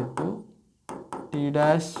equal to T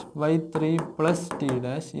dash by 3 plus T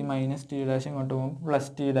dash, ഈ മൈനസ് ടി ഡാഷ് ഇങ്ങോട്ട് പോകും പ്ലസ്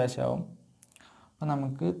ടി ഡാഷ് ആവും. അപ്പോൾ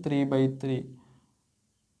നമുക്ക് 3 by 3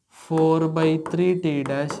 4 by 3 T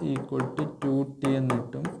dash equal to 2t എന്ന്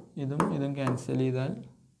കിട്ടും. ഇതും ക്യാൻസൽ ചെയ്താൽ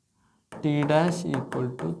T dash equal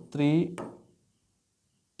to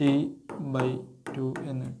 3t by 2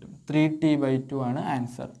 എന്ന് കിട്ടും. 3t by 2 ആണ്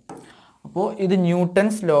ആൻസർ. അപ്പോൾ ഇത്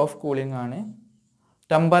ന്യൂട്ടൺസ് ലോ ഓഫ് കൂളിംഗ് ആണ്.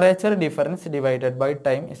 Temperature difference divided by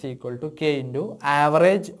time is equal to k into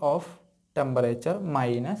average of temperature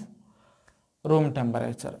minus room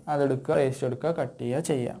temperature. അതെടുക്കുക, ratio എടുക്കുക, cut ചെയ്യുക,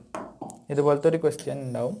 ചെയ്യാം. ഇതുപോലത്തെ ഒരു ക്വസ്റ്റ്യൻ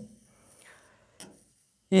ഉണ്ടാവും.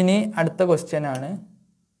 ഇനി അടുത്ത ക്വസ്റ്റ്യൻ ആണ്.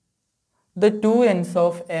 The two ends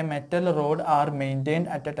of a metal rod are maintained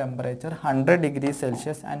at a temperature 100 degrees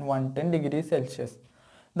Celsius and 110 degrees Celsius.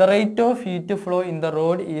 The rate of heat flow in the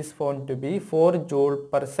rod is found to be 4 joule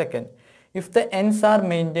per second. If the ends are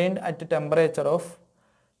maintained at a temperature of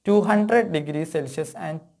 200 degrees Celsius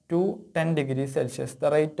and 210 degrees Celsius,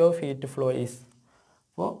 the rate of heat flow is.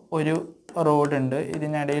 അപ്പോൾ ഒരു road ഉണ്ട്,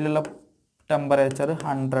 ഇതിനിടയിലുള്ള temperature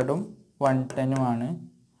 100ഉം 110ഉം ആണ്.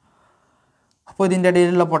 അപ്പോൾ ഇതിൻ്റെ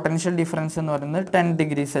ഇടയിലുള്ള potential difference എന്ന് പറയുന്നത് 10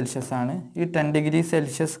 degree Celsius ആണ്. ഈ 10 ഡിഗ്രി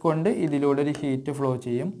സെൽഷ്യസ് കൊണ്ട് ഇതിലൂടെ ഒരു ഹീറ്റ് ഫ്ലോ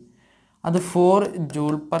ചെയ്യും. അത് 4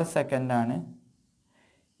 ജൂൾ പെർ സെക്കൻഡ് ആണ്.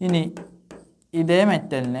 ഇനി ഇതേ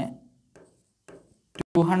മെറ്റലിനെ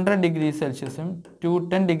 200 ഡിഗ്രി സെൽഷ്യസും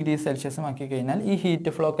 210 ഡിഗ്രി സെൽഷ്യസും ആക്കി കഴിഞ്ഞാൽ ഈ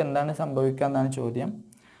ഹീറ്റ് ഫ്ലോക്ക് എന്താണ് സംഭവിക്കുക എന്നാണ് ചോദ്യം.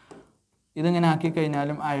 ഇതിങ്ങനെ ആക്കി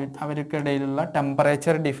കഴിഞ്ഞാലും അവർക്കിടയിലുള്ള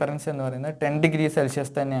ടെമ്പറേച്ചർ ഡിഫറൻസ് എന്ന് പറയുന്നത് 10 ഡിഗ്രി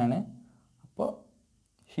സെൽഷ്യസ് തന്നെയാണ്. അപ്പോൾ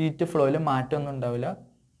ഹീറ്റ് ഫ്ലോയിൽ മാറ്റമൊന്നും ഉണ്ടാവില്ല.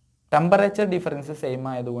 ടെമ്പറേച്ചർ ഡിഫറൻസ് സെയിം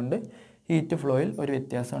ആയതുകൊണ്ട് ഹീറ്റ് ഫ്ലോയിൽ ഒരു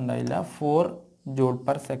വ്യത്യാസം ഉണ്ടാവില്ല. 4 ജൂൾ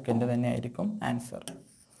പെർ സെക്കൻഡ് തന്നെ ആയിരിക്കും ആൻസർ.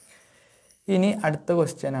 ഇനി അടുത്ത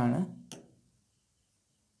ക്വസ്റ്റ്യൻ ആണ്.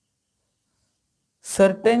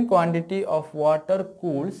 Certain quantity of water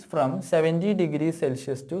cools from 70 degrees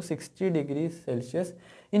Celsius to 60 degrees Celsius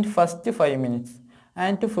in first 5 minutes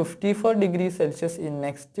and to 54 degrees Celsius in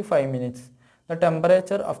next 5 minutes. The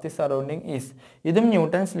temperature of the surrounding is. ഇതും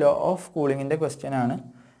Newton's law of കൂളിങ്ങിൻ്റെ question ആണ്.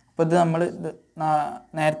 അപ്പോൾ ഇത് നമ്മൾ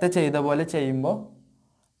നേരത്തെ ചെയ്ത പോലെ ചെയ്യുമ്പോൾ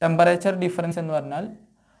temperature difference എന്ന് പറഞ്ഞാൽ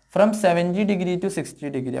ഫ്രം 70 ഡിഗ്രി ടു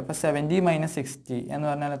 60 ഡിഗ്രി. അപ്പോൾ 70 മൈനസ് 60 എന്ന്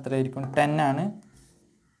പറഞ്ഞാൽ എത്രയായിരിക്കും? 10 ആണ്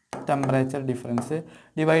temperature difference.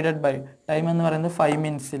 Divided by time എന്ന് പറയുന്നത് 5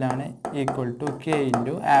 മിനിറ്റ്സിലാണ്. Equal to k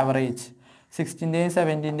into average. 60ൻ്റെയും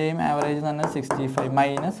 70ൻ്റെയും average എന്ന് പറഞ്ഞാൽ 65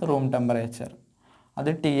 മൈനസ് റൂം ടെമ്പറേച്ചർ, അത്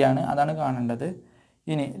T ആണ്, അതാണ് കാണേണ്ടത്.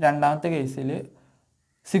 ഇനി രണ്ടാമത്തെ കേസിൽ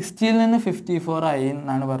 60ൽ നിന്ന് 54 ആയി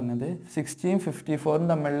എന്നാണ് പറഞ്ഞത്. 60യും 54ഉം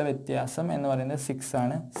തമ്മിലുള്ള വ്യത്യാസം എന്ന് പറയുന്നത് 6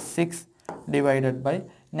 ആണ്. 6 divided bye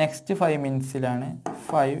next 5 മിനിറ്റ്സിലാണ്.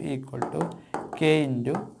 5 equal to k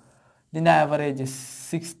into ഇതിൻ്റെ ആവറേജ്.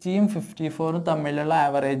 60യും 54ഉം തമ്മിലുള്ള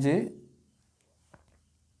ആവറേജ്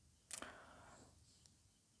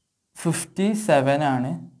 57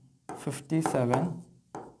 ആണ്.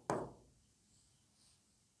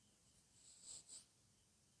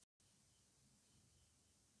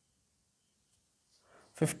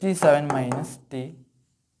 57 മൈനസ് T.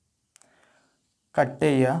 കട്ട്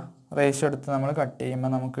ചെയ്യുക, റേഷ്യോ എടുത്ത് നമ്മൾ കട്ട്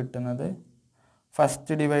ചെയ്യുമ്പോൾ നമുക്ക് കിട്ടുന്നത്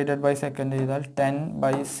ഫസ്റ്റ് ഡിവൈഡഡ് ബൈ സെക്കൻഡ് ചെയ്താൽ 10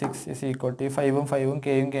 by 6 ഇസ് ഈക്വൽ ടു 5ഉം 5ഉം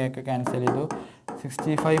കെയും കെ ഒക്കെ ക്യാൻസൽ ചെയ്തു.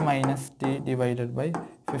 65 minus T divided by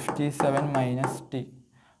 57 minus T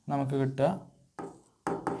നമുക്ക് കിട്ടുക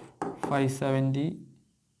 570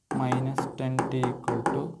 minus 10T equal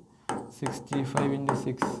to 65 into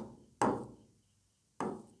 6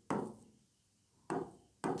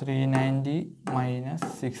 390 minus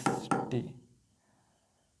 6T.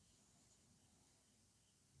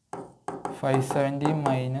 570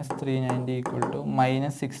 minus 390 equal to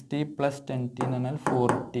minus 60 plus 10T എന്ന് പറഞ്ഞാൽ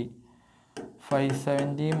 4T.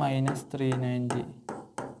 570 minus 390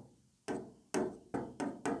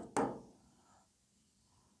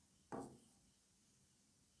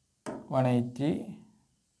 180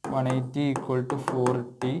 equal to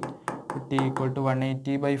 4T. T equal to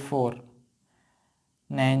 180 by 4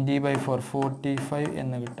 90 by 4 45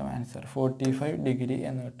 എന്ന് കിട്ടും answer. 45 degree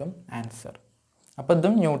എന്ന് കിട്ടും answer. അപ്പോൾ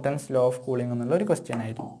ഇതും ന്യൂട്ടൺസ് ലോ ഓഫ് കൂളിംഗ് എന്നുള്ള ഒരു ക്വസ്റ്റ്യൻ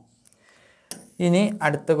ആയിരുന്നു. ഇനി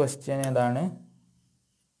അടുത്ത ക്വസ്റ്റ്യൻ ഏതാണ്?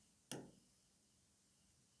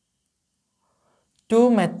 2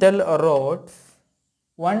 metal rods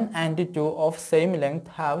 1 and 2 of same length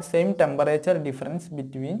have same temperature difference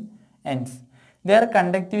between ends. Their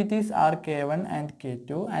conductivities are K1 and K2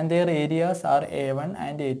 and their areas are A1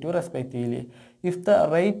 and A2 respectively. If the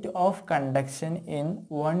rate of conduction in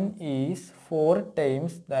one is 4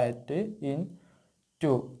 times that in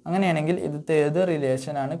 2. അങ്ങനെയാണെങ്കിൽ ഇതിലത്തെ ഏത്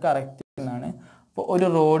റിലേഷനാണ് correct എന്നാണ്. അപ്പോൾ ഒരു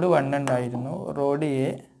road 1 ഉണ്ടായിരുന്നു, road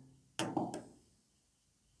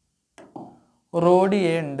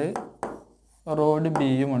A ഉണ്ട്, road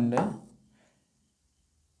ബിയും ഉണ്ട്.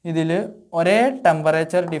 ഇതിൽ ഒരേ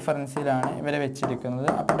ടെമ്പറേച്ചർ ഡിഫറൻസിലാണ് ഇവരെ വെച്ചിരിക്കുന്നത്.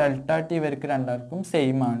 അപ്പോൾ ഡെൽറ്റ ടി ഇവർക്ക് രണ്ടാർക്കും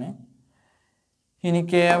സെയിം ആണ്. ഇനി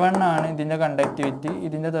K1 ആണ് ഇതിൻ്റെ കണ്ടക്ടിവിറ്റി,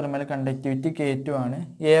 ഇതിൻ്റെ തെർമൽ കണ്ടക്ടിവിറ്റി K2 ആണ്.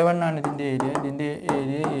 A1 ആണ് ഇതിൻ്റെ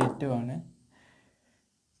ഏരിയ A2 ആണ്.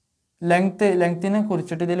 ലെങ്ത്തിനെ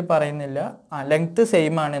കുറിച്ചിട്ട് ഇതിൽ പറയുന്നില്ല. ലെങ്ത്ത്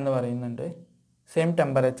സെയിം ആണ് എന്ന് പറയുന്നുണ്ട്, സെയിം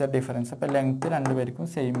ടെമ്പറേച്ചർ ഡിഫറൻസ്. അപ്പോൾ ലെങ്ത്ത് രണ്ടുപേർക്കും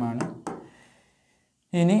സെയിം ആണ്.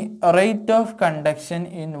 ഇനി rate of conduction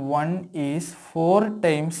in 1 is 4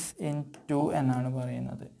 times in 2 എന്നാണ്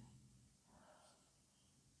പറയുന്നത്.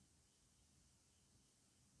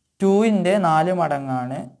 2ൻ്റെ 4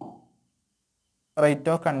 മടങ്ങാണ്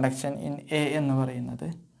rate of conduction in A എന്ന് പറയുന്നത്.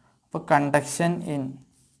 അപ്പോൾ conduction in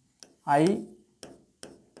I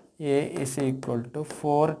A is equal to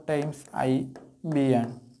 4 times I B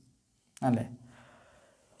ആണ് അല്ലേ.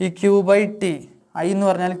 ഈ ക്യൂ ബൈ ടി, ഐ എന്ന്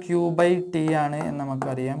പറഞ്ഞാൽ ക്യൂ ബൈ ടി ആണ് എന്ന്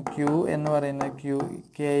നമുക്കറിയാം. ക്യൂ എന്ന് പറയുന്നത്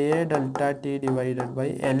K A delta T divided by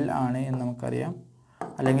L ആണ് എന്ന് നമുക്കറിയാം,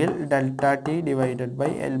 അല്ലെങ്കിൽ delta T divided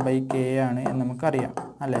by L by K ആണ് എന്ന് നമുക്കറിയാം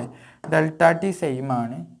അല്ലേ. ഡെൽറ്റ ടി സെയിം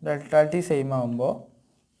ആണ്. ഡെൽറ്റ ടി സെയിം ആകുമ്പോൾ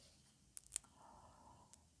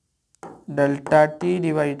delta T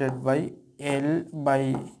divided by L by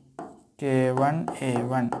K1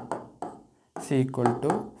 A1 is equal to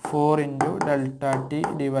 4 into delta T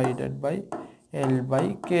divided by L by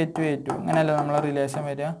K2 A2. അങ്ങനെയല്ല നമ്മളെ relation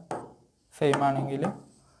വരിക, same ആണെങ്കിൽ.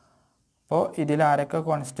 അപ്പോൾ ഇതിൽ ആരൊക്കെ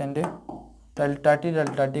കോൺസ്റ്റൻറ്റ്? ഡെൽറ്റ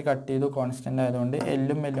ടി കട്ട് ചെയ്തു, കോൺസ്റ്റൻ്റ് ആയതുകൊണ്ട്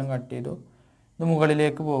എല്ലും കട്ട് ചെയ്തു. ഇത്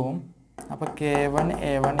മുകളിലേക്ക് പോകും. അപ്പോൾ K1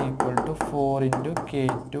 A1 equal to 4 into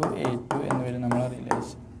K2 A2 എന്ന് വരും നമ്മളെ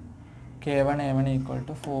relation. K1 A1 equal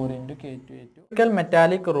to 4 into K2 A2.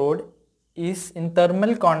 Metallic road is in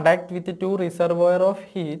thermal contact with two reservoir of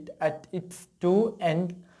heat at its two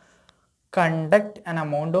ends conduct an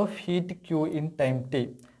amount of heat Q in time t.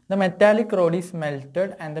 The metallic rod is melted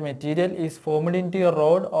and the material is formed into a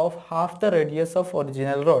rod of half the radius of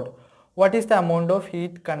original rod. What is the amount of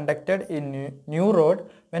heat conducted in new rod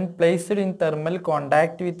when placed in thermal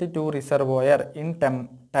contact with two reservoir in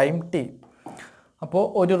time t? അപ്പോൾ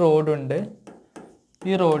ഒരു റോഡുണ്ട്.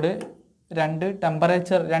 ഈ road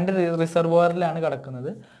രണ്ട് റിസർവോയറിലാണ്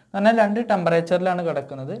കിടക്കുന്നത്. എന്നാൽ 2 ടെമ്പറേച്ചറിലാണ്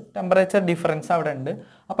കിടക്കുന്നത്. Temperature difference അവിടെ ഉണ്ട്.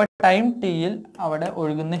 അപ്പോൾ ടൈം ടിയിൽ അവിടെ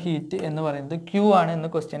ഒഴുകുന്ന ഹീറ്റ് എന്ന് പറയുന്നത് Q ആണ് എന്ന്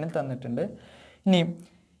ക്വസ്റ്റ്യനിൽ തന്നിട്ടുണ്ട്. ഇനി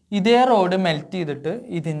ഇതേ റോഡ് മെൽറ്റ് ചെയ്തിട്ട്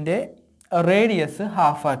ഇതിൻ്റെ റേഡിയസ്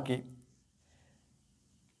ഹാഫാക്കി.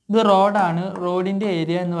 ഇത് റോഡാണ്. റോഡിൻ്റെ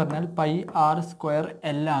ഏരിയ എന്ന് പറഞ്ഞാൽ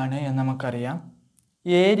πr²L ആണ് എന്ന് നമുക്കറിയാം.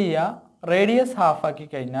 റേഡിയസ് ഹാഫാക്കി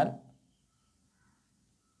കഴിഞ്ഞാൽ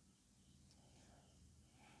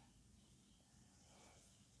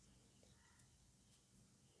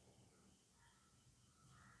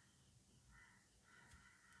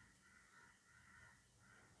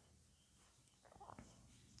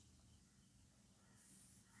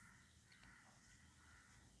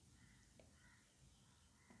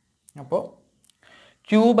അപ്പോൾ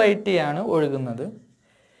Q/T ആണ് ഒഴുകുന്നത്.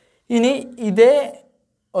 ഇനി ഇതേ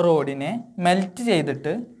റോഡിനെ മെൽറ്റ്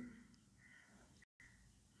ചെയ്തിട്ട്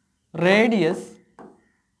റേഡിയസ്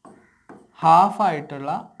ഹാഫായിട്ടുള്ള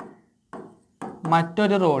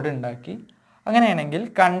മറ്റൊരു റോഡ് ഉണ്ടാക്കി. അങ്ങനെയാണെങ്കിൽ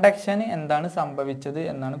കണ്ടക്ഷന് എന്താണ് സംഭവിച്ചത്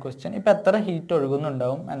എന്നാണ് ക്വസ്റ്റ്യൻ. ഇപ്പോൾ എത്ര ഹീറ്റ്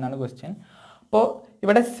ഒഴുകുന്നുണ്ടാവും എന്നാണ് ക്വസ്റ്റ്യൻ. അപ്പോൾ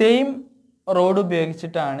ഇവിടെ സെയിം റോഡ്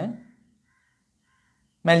ഉപയോഗിച്ചിട്ടാണ്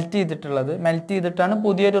മെൽറ്റ് ചെയ്തിട്ടാണ്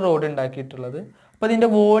പുതിയൊരു റോഡ് ഉണ്ടാക്കിയിട്ടുള്ളത്. അപ്പോൾ ഇതിൻ്റെ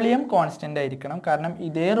വോളിയം കോൺസ്റ്റൻ്റ് ആയിരിക്കണം, കാരണം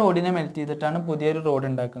ഇതേ റോഡിനെ മെൽറ്റ് ചെയ്തിട്ടാണ് പുതിയൊരു റോഡ്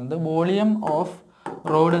ഉണ്ടാക്കുന്നത്. വോളിയം ഓഫ്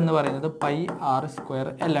റോഡ് എന്ന് പറയുന്നത്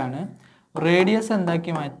πr²L ആണ്. റേഡിയസ്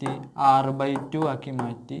എന്താക്കി മാറ്റി? r/2 ആക്കി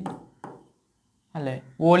മാറ്റി അല്ലേ.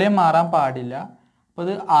 വോളിയം മാറാൻ പാടില്ല. അപ്പോൾ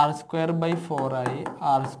ഇത് r²/4 ആയി.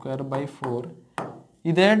 r²/4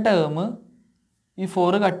 ഇതേ ടേം ഈ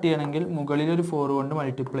 4 കട്ട് ചെയ്യണമെങ്കിൽ മുകളിലൊരു 4 കൊണ്ട്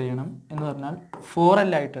മൾട്ടിപ്ലൈ ചെയ്യണം എന്ന് പറഞ്ഞാൽ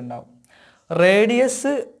 4L ആയിട്ടുണ്ടാവും.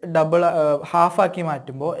 റേഡിയസ് ഹാഫാക്കി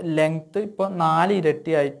മാറ്റുമ്പോൾ ലെങ്ത്ത് ഇപ്പോൾ 4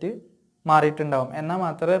 ഇരട്ടിയായിട്ട് മാറിയിട്ടുണ്ടാവും. എന്നാൽ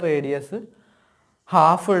മാത്രമേ റേഡിയസ്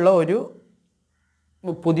ഹാഫുള്ള ഒരു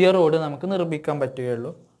പുതിയ റോഡ് നമുക്ക് നിർമ്മിക്കാൻ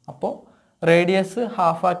പറ്റുകയുള്ളൂ. അപ്പോൾ റേഡിയസ്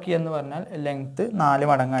ഹാഫാക്കി എന്ന് പറഞ്ഞാൽ ലെങ്ത്ത്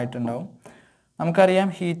 4 മടങ്ങായിട്ടുണ്ടാവും.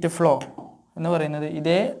 നമുക്കറിയാം ഹീറ്റ് ഫ്ലോ എന്ന് പറയുന്നത്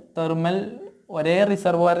ഇതേ തെർമൽ ഒരേ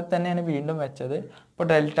റിസർവോയറിൽ തന്നെയാണ് വീണ്ടും വെച്ചത്. അപ്പോൾ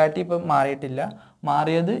ΔT ഇപ്പം മാറിയിട്ടില്ല.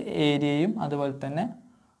 മാറിയത് ഏരിയയും അതുപോലെ തന്നെ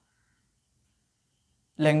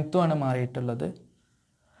ലെങ്ത്തുമാണ് മാറിയിട്ടുള്ളത്.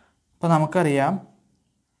 അപ്പോൾ നമുക്കറിയാം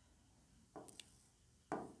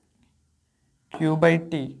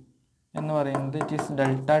Q/T എന്ന് പറയുന്നത് it is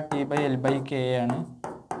delta T by L by K ആണ്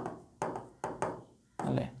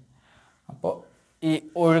അല്ലേ. അപ്പോൾ ഈ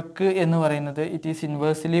ഒഴുക്ക് എന്ന് പറയുന്നത് it is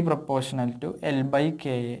inversely proportional to L by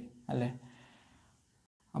K A അല്ലേ.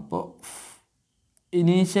 അപ്പോൾ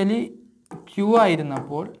ഇനീഷ്യലി ക്യൂ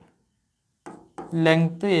ആയിരുന്നപ്പോൾ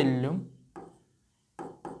ലെങ്ത് എല്ലും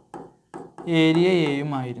ഏരിയ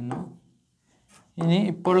എയും ആയിരുന്നു. ഇനി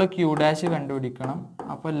ഇപ്പോൾ ഉള്ള ക്യൂ ഡാഷ് കണ്ടുപിടിക്കണം.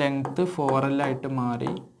 അപ്പോൾ ലെങ്ത് 4L ആയിട്ട്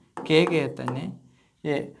മാറി, കെ തന്നെ.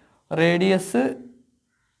 റേഡിയസ്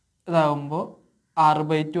ഇതാകുമ്പോൾ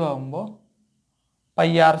r/2 ആകുമ്പോൾ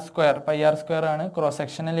πr² ആണ്. ക്രോസ്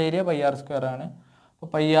സെക്ഷണൽ ഏരിയ πr² ആണ്. അപ്പോൾ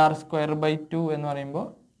πr²/2 എന്ന് പറയുമ്പോൾ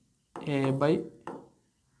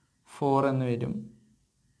a/4 എന്ന് വരും.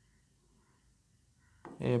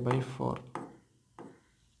 a/4.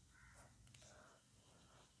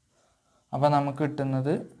 അപ്പോൾ നമുക്ക്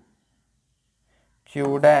കിട്ടുന്നത് ക്യൂ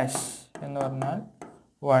ഡാഷ് എന്ന് പറഞ്ഞാൽ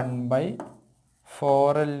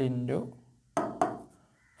 1/4L ×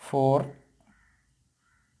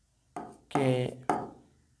 4K.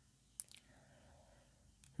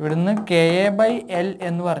 ഇവിടുന്ന് KA/L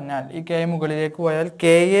എന്ന് പറഞ്ഞാൽ ഈ K മുകളിലേക്ക് പോയാൽ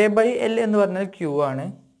KA/L എന്ന് പറഞ്ഞാൽ ക്യൂ ആണ്.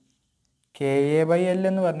 KA/L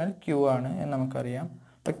എന്ന് പറഞ്ഞാൽ ക്യൂ ആണ് എന്ന് നമുക്കറിയാം.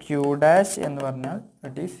 അപ്പോൾ ക്യൂ ഡാഷ് എന്ന് പറഞ്ഞാൽ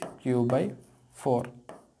it is Q/4.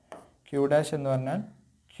 Q dash എന്ന് പറഞ്ഞാൽ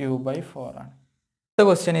Q/4 ആണ്. അടുത്ത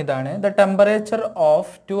ക്വസ്റ്റ്യൻ ഇതാണ്. The temperature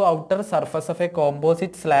of two outer surface of A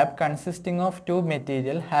composite slab consisting of two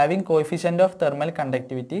material having coefficient of thermal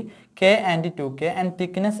conductivity K and 2K and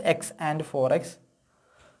thickness X and 4X.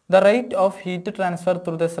 The rate of heat transfer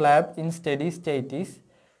through the slab in steady state is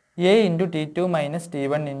A × T2 -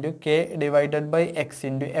 T1 × K divided by X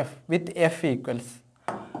 × F with F equals.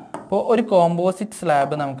 അപ്പോൾ ഒരു composite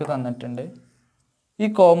slab നമുക്ക് തന്നിട്ടുണ്ട്. ഈ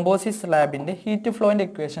composite സ്ലാബിൻ്റെ heat ഫ്ലോയിൻ്റെ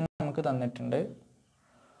equation നമുക്ക് തന്നിട്ടുണ്ട്.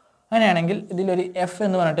 അങ്ങനെയാണെങ്കിൽ ഇതിലൊരു F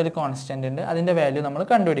എന്ന് പറഞ്ഞിട്ടൊരു കോൺസ്റ്റൻ്റ് ഉണ്ട്. അതിൻ്റെ വാല്യൂ നമ്മൾ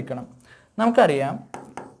കണ്ടുപിടിക്കണം. നമുക്കറിയാം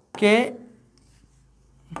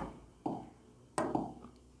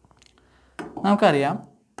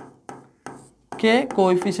K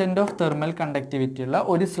coefficient of thermal conductivity ഉള്ള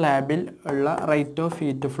ഒരു സ്ലാബിൽ ഉള്ള റേറ്റ് ഓഫ്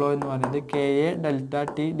ഹീറ്റ് ഫ്ലോ എന്ന് പറയുന്നത് KA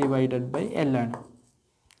 ∆T / L ആണ്.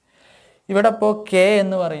 ഇവിടെ അപ്പോൾ കെ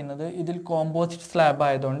എന്ന് പറയുന്നത് ഇതിൽ കോമ്പോസിറ്റ് സ്ലാബ്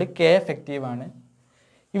ആയതുകൊണ്ട് കെ എഫക്റ്റീവ് ആണ്.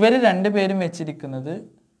 ഇവർ രണ്ടുപേരും വെച്ചിരിക്കുന്നത്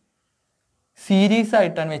സീരീസ്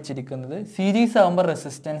ആയിട്ടാണ് വെച്ചിരിക്കുന്നത്. സീരീസ് ആകുമ്പോൾ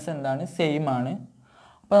റെസിസ്റ്റൻസ് എന്താണ്? സെയിം ആണ്.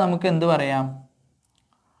 അപ്പോൾ നമുക്ക് എന്ത് പറയാം?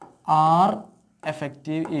 R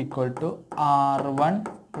effective equal to R1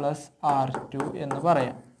 plus R2 എന്ന്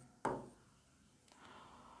പറയാം.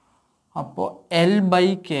 അപ്പോൾ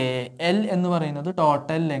L/K, L എന്ന് പറയുന്നത്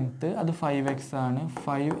ടോട്ടൽ ലെങ്ത്, അത് 5x ആണ്.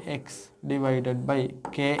 5x divided by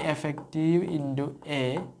K effective into A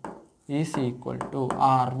is equal to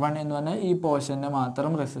R1 എന്ന് പറഞ്ഞാൽ ഈ പോർഷൻ്റെ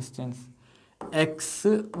മാത്രം റെസിസ്റ്റൻസ്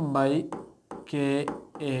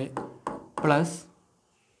x/KA പ്ലസ്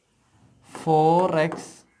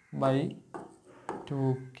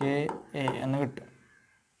 4x/2KA എന്ന് കിട്ടും.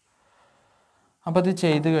 അപ്പോൾ ഇത്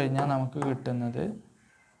ചെയ്ത് കഴിഞ്ഞാൽ നമുക്ക് കിട്ടുന്നത്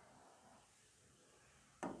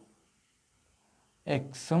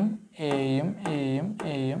എക്സും എയും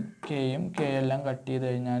കെയും കെ എല്ലാം കട്ട് ചെയ്ത്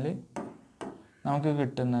കഴിഞ്ഞാൽ നമുക്ക്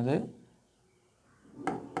കിട്ടുന്നത്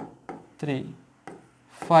 3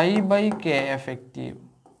 5/K effective.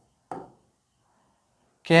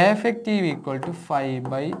 K effective equal to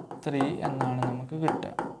 5/3 എന്നാണ് നമുക്ക്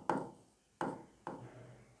കിട്ടുക.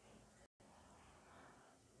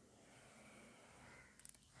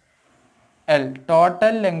 L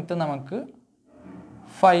ടോട്ടൽ ലെങ്ത് നമുക്ക്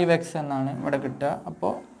 5x എന്നാണ് ഇവിടെ കിട്ടുക.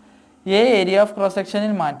 അപ്പോൾ ഏരിയ ഓഫ് ക്രോസ്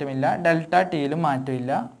സെക്ഷനിൽ മാറ്റമില്ല, ∆Tയിലും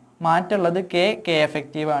മാറ്റമില്ല. മാറ്റമുള്ളത് കെ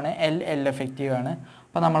എഫക്റ്റീവ് ആണ്, എൽ എഫക്റ്റീവ് ആണ്.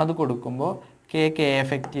 അപ്പോൾ നമ്മളത് കൊടുക്കുമ്പോൾ കെ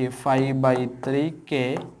എഫക്റ്റീവ് 5/3K,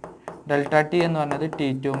 ∆T എന്ന് പറയുന്നത്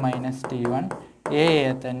T2 - T1, എ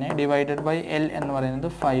തന്നെ ഡിവൈഡഡ് ബൈ എൽ എന്ന് പറയുന്നത്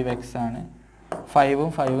 5x ആണ്.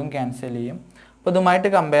 5ഉം ക്യാൻസൽ ചെയ്യും. അപ്പോൾ ഇതുമായിട്ട്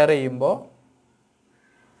കമ്പയർ ചെയ്യുമ്പോൾ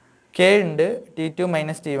കെ ഉണ്ട്, T2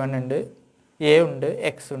 - T1 ഉണ്ട്, എ ഉണ്ട്,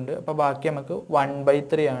 എക്സ് ഉണ്ട്. അപ്പോൾ ബാക്കി നമുക്ക്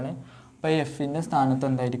 1/3 ആണ്. അപ്പോൾ എഫിൻ്റെ സ്ഥാനത്ത്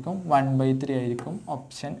എന്തായിരിക്കും? 1/3 ആയിരിക്കും.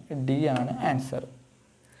 ഓപ്ഷൻ ഡി ആണ് ആൻസർ.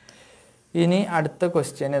 ഇനി അടുത്ത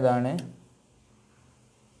ക്വസ്റ്റ്യൻ ഇതാണ്.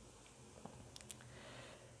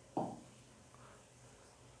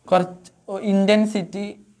 കുറച്ച് ഇൻറ്റൻസിറ്റി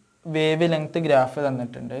വേവ് ലെങ്ത് ഗ്രാഫ്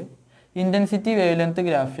തന്നിട്ടുണ്ട്. ഇൻറ്റൻസിറ്റി വേവ് ലെങ്ത്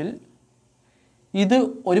ഗ്രാഫിൽ ഇത്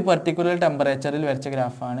ഒരു പെർട്ടിക്കുലർ ടെമ്പറേച്ചറിൽ വരച്ച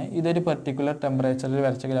ഗ്രാഫാണ്, ഇതൊരു പെർട്ടിക്കുലർ ടെമ്പറേച്ചറിൽ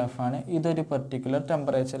വരച്ച ഗ്രാഫാണ്, ഇതൊരു പെർട്ടിക്കുലർ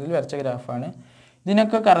ടെമ്പറേച്ചറിൽ വരച്ച ഗ്രാഫാണ്.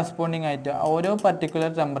 ഇതിനൊക്കെ കറസ്പോണ്ടിങ് ആയിട്ട് ഓരോ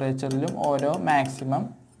പർട്ടിക്കുലർ ടെമ്പറേച്ചറിലും ഓരോ മാക്സിമം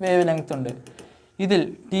വേവ് ലെങ്ത് ഉണ്ട്. ഇതിൽ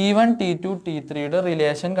T1, T2, T3യുടെ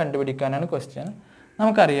റിലേഷൻ കണ്ടുപിടിക്കാനാണ് ക്വസ്റ്റ്യൻ.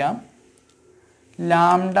 നമുക്കറിയാം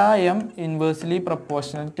lambda M inversely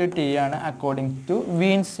proportional to T ആണ് അക്കോർഡിംഗ് ടു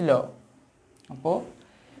വീൻസ് ലോ. അപ്പോൾ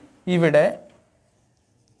ഇവിടെ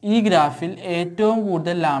ഈ ഗ്രാഫിൽ ഏറ്റവും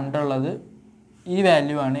കൂടുതൽ ലാംഡ ഉള്ളത് ഈ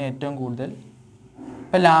വാല്യൂ ആണ് ഏറ്റവും കൂടുതൽ.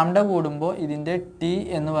 അപ്പോൾ ലാംഡ കൂടുമ്പോൾ ഇതിൻ്റെ ടി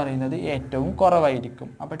എന്ന് പറയുന്നത് ഏറ്റവും കുറവായിരിക്കും.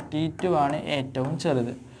 അപ്പോൾ T2 ആണ് ഏറ്റവും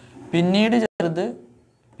ചെറുത്.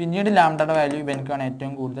 പിന്നീട് ലാംഡയുടെ വാല്യൂ ഇവനക്കാണ്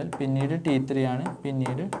ഏറ്റവും കൂടുതൽ, പിന്നീട് T3 ആണ്,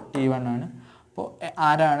 പിന്നീട് T1 ആണ്. അപ്പോൾ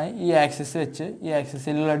ആരാണ് ഈ ആക്സിസ് വെച്ച് ഈ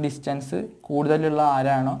ആക്സിസിലുള്ള ഡിസ്റ്റൻസ് കൂടുതലുള്ള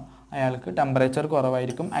ആരാണോ അയാൾക്ക് ടെമ്പറേച്ചർ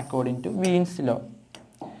കുറവായിരിക്കും അക്കോർഡിംഗ് ടു വീൻസ് ലോ.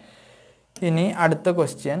 ഇനി അടുത്ത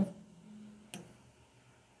question.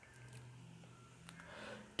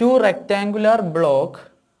 Two rectangular blocks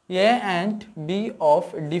A and B of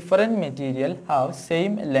different material have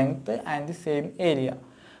same length and same area.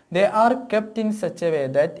 They are kept in such a way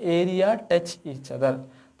that area touch each other.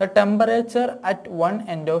 The temperature at one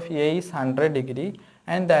end of A is 100 degree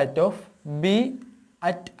and that of B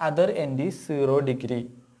at other end is 0 degree.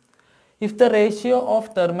 If the ratio of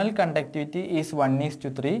thermal conductivity is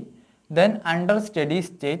 1:3, then under steady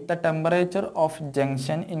state the temperature of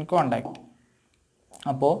junction in contact.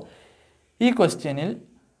 അപ്പോൾ ഈ ക്വസ്റ്റ്യനിൽ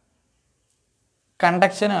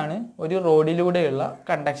കണ്ടക്ഷനാണ്, ഒരു റോഡിലൂടെയുള്ള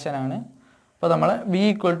കണ്ടക്ഷനാണ്. അപ്പോൾ നമ്മൾ V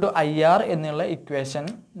 = IR എന്നുള്ള equation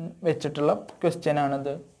വെച്ചിട്ടുള്ള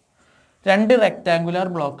ക്വസ്റ്റ്യനാണിത്. രണ്ട് rectangular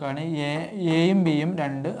ബ്ലോക്കാണ്, എയും ബിയും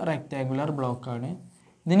രണ്ട് റെക്റ്റാങ്കുലർ ബ്ലോക്കാണ്.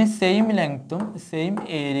 ഇതിന് സെയിം ലെങ്ത്തും സെയിം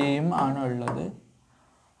ഏരിയയും ആണ് ഉള്ളത്.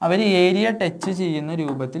 അവർ ഏരിയ ടച്ച് ചെയ്യുന്ന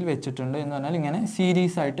രൂപത്തിൽ വെച്ചിട്ടുണ്ട് എന്ന് പറഞ്ഞാൽ ഇങ്ങനെ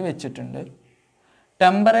സീരീസ് ആയിട്ട് വെച്ചിട്ടുണ്ട്.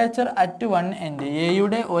 ടെമ്പറേച്ചർ അറ്റ് വൺ എൻഡ്,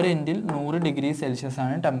 എയുടെ ഒരു എൻഡിൽ 100 ഡിഗ്രി സെൽഷ്യസ്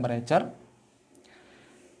ആണ് ടെമ്പറേച്ചർ.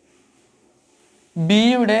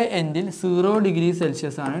 ബിയുടെ എൻഡിൽ 0 ഡിഗ്രി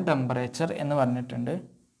സെൽഷ്യസ് ആണ് ടെമ്പറേച്ചർ എന്ന് പറഞ്ഞിട്ടുണ്ട്.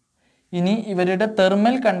 ഇനി ഇവരുടെ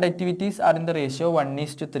thermal conductivities are in the ratio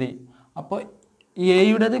 1:3. അപ്പോൾ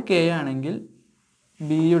എയുടേത് K ആണെങ്കിൽ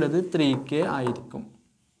ബിയുടേത് 3K ആയിരിക്കും.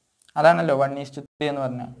 അതാണല്ലോ 1:3 എന്ന്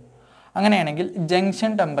പറഞ്ഞാൽ. അങ്ങനെയാണെങ്കിൽ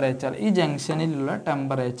ജംഗ്ഷൻ ടെമ്പറേച്ചർ, ഈ ജംഗ്ഷനിലുള്ള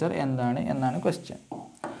ടെമ്പറേച്ചർ എന്താണ് എന്നാണ് ക്വസ്റ്റ്യൻ.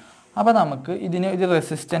 അപ്പോൾ നമുക്ക് ഇതിനെ ഒരു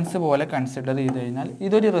റെസിസ്റ്റൻസ് പോലെ കൺസിഡർ ചെയ്ത് കഴിഞ്ഞാൽ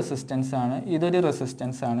ഇതൊരു റെസിസ്റ്റൻസ് ആണ്, ഇതൊരു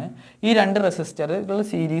റെസിസ്റ്റൻസ് ആണ്. ഈ രണ്ട് റെസിസ്റ്ററുകൾ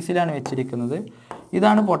സീരീസിലാണ് വെച്ചിരിക്കുന്നത്.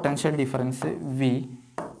 ഇതാണ് പൊട്ടൻഷ്യൽ ഡിഫറൻസ് V.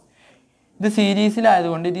 ഇത്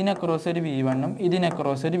സീരീസിലായതുകൊണ്ട് ഇതിനക്രോസ് ഒരു V1ഉം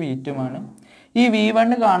ഇതിനക്രോസ് ഒരു V2 ആണ്. ഈ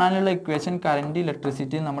V1 കാണാനുള്ള ഇക്വേഷൻ കറണ്ട്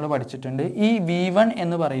ഇലക്ട്രിസിറ്റി നമ്മൾ പഠിച്ചിട്ടുണ്ട്. ഈ V1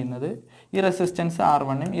 എന്ന് പറയുന്നത് ഈ റെസിസ്റ്റൻസ്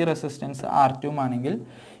R1ഉം ഈ റെസിസ്റ്റൻസ് R2ഉം ആണെങ്കിൽ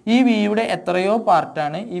ഈ Vയുടെ എത്രയോ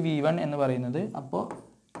പാർട്ടാണ് ഈ V1 എന്ന് പറയുന്നത്. അപ്പോൾ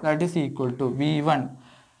that is equal to V1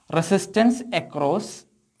 resistance across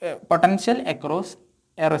potential across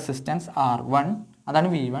A resistance R1, അതാണ്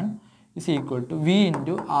V1, is equal to V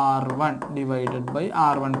into R1 divided by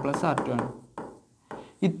R1 plus R2 ആണ്.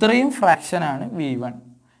 ഇത്രയും ഫ്രാക്ഷൻ ആണ് V1.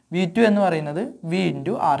 V2 എന്ന് പറയുന്നത് V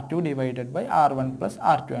into R2 divided by R1 plus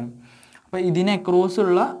R2 ആണ്. അപ്പോൾ ഇതിനെ across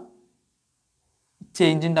ഉള്ള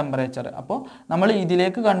ചേഞ്ച് ഇൻ ടെമ്പറേച്ചർ. അപ്പോൾ നമ്മൾ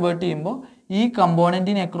ഇതിലേക്ക് കൺവേർട്ട് ചെയ്യുമ്പോൾ ഈ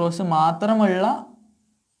കമ്പോണൻറ്റിന് അക്രോസ് മാത്രമുള്ള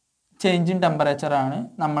ചേഞ്ച് ഇൻ ടെമ്പറേച്ചർ ആണ്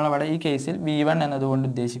നമ്മളവിടെ ഈ കേസിൽ V1 എന്നതുകൊണ്ട്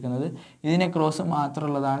ഉദ്ദേശിക്കുന്നത്. ഇതിനെ ക്രോസ്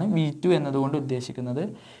മാത്രമുള്ളതാണ് V2 എന്നതുകൊണ്ട് ഉദ്ദേശിക്കുന്നത്.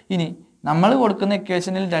 ഇനി നമ്മൾ കൊടുക്കുന്ന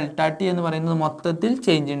ഇക്വേഷനിൽ ΔT എന്ന് പറയുന്നത് മൊത്തത്തിൽ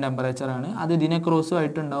ചേഞ്ച് ഇൻ ടെമ്പറേച്ചർ ആണ്. അത് ഇതിനെ ക്രോസും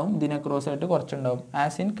ആയിട്ടുണ്ടാവും, ഇതിനെ ക്രോസ് ആയിട്ട് കുറച്ചുണ്ടാവും,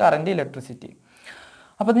 ആസ് ഇൻ കറണ്ട് ഇലക്ട്രിസിറ്റി.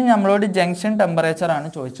 അപ്പോൾ ഇത് നമ്മളോട് ജംഗ്ഷൻ ടെമ്പറേച്ചർ ആണ്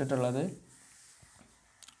ചോദിച്ചിട്ടുള്ളത്.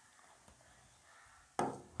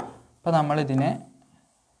 അപ്പോൾ നമ്മളിതിനെ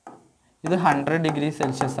ഇത് 100 ഡിഗ്രി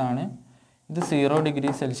സെൽഷ്യസ് ആണ്, ഇത് 0 ഡിഗ്രി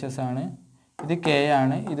സെൽഷ്യസ് ആണ്, ഇത് K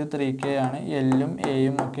ആണ്, ഇത് 3K ആണ്, Lഉം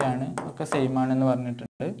Aയും ഒക്കെയാണ്, ഒക്കെ സെയിം ആണെന്ന്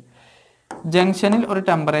പറഞ്ഞിട്ടുണ്ട്. ജംഗ്ഷനിൽ ഒരു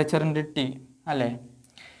ടെമ്പറേച്ചറിൻ്റെ T അല്ലേ.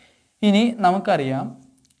 ഇനി നമുക്കറിയാം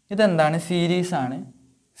ഇതെന്താണ്, സീരീസ് ആണ്.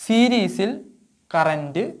 സീരീസിൽ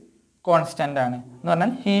കറൻറ്റ് കോൺസ്റ്റൻ്റ് ആണ് എന്ന്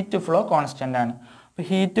പറഞ്ഞാൽ ഹീറ്റ് ഫ്ലോ കോൺസ്റ്റൻ്റ് ആണ്. അപ്പോൾ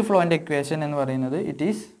ഹീറ്റ് ഫ്ലോൻ്റെ ഇക്വേഷൻ എന്ന് പറയുന്നത് it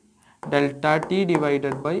is ΔT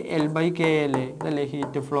divided by L/KL. ഇതല്ലേ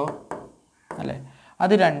ഹീറ്റ് ഫ്ലോ അല്ലേ.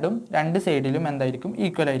 അത് രണ്ടും രണ്ട് സൈഡിലും എന്തായിരിക്കും,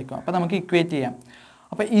 ഈക്വൽ ആയിരിക്കും. അപ്പോൾ നമുക്ക് ഇക്വേറ്റ് ചെയ്യാം.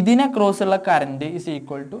 അപ്പോൾ ഇതിനെ ക്രോസ് ഉള്ള കറണ്ട് ഈസ്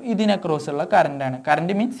ഈക്വൽ ടു ഇതിനെ ക്രോസ് ഉള്ള കറണ്ട് ആണ്.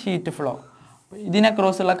 Current means heat flow. അപ്പോൾ ഇതിനെ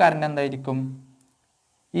ക്രോസ് ഉള്ള കറണ്ട് എന്തായിരിക്കും,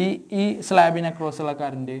 ഈ സ്ലാബിനെ ക്രോസ് ഉള്ള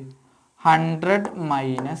current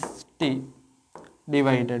 100 - T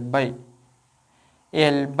divided by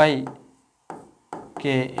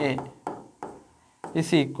L/KA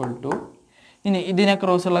is equal to, ഇനി ഇതിനെ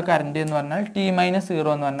ക്രോസ് ഉള്ള കറണ്ട് എന്ന് പറഞ്ഞാൽ T - 0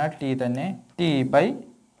 എന്ന് പറഞ്ഞാൽ T തന്നെ,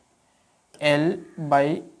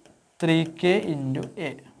 T/L/3K ×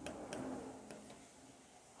 A.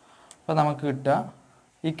 അപ്പോൾ നമുക്ക് കിട്ടുക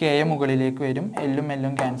ഈ K മുകളിലേക്ക് വരും, Lഉം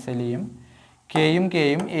Lഉം ക്യാൻസൽ ചെയ്യും, Kയും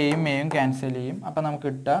Kയും Aയും Aയും ക്യാൻസൽ ചെയ്യും. അപ്പോൾ നമുക്ക്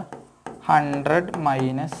കിട്ടുക 100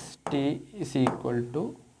 - T is equal to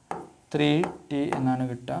 3T എന്നാണ്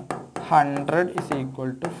കിട്ടുക. 100 is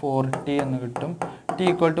equal to 40 എന്ന് കിട്ടും. T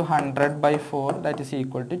equal to 100/4 that is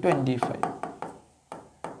equal to 25.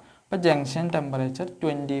 അപ്പോൾ ജംഗ്ഷൻ ടെമ്പറേച്ചർ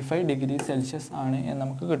 25 ഡിഗ്രി സെൽഷ്യസ് ആണ് എന്ന്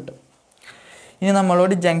നമുക്ക് കിട്ടും. ഇനി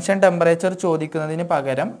നമ്മളോട് ജംഗ്ഷൻ ടെമ്പറേച്ചർ ചോദിക്കുന്നതിന്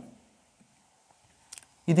പകരം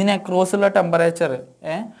ഇതിന് അക്രോസ് ഉള്ള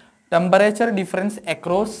ടെമ്പറേച്ചർ ഡിഫറൻസ്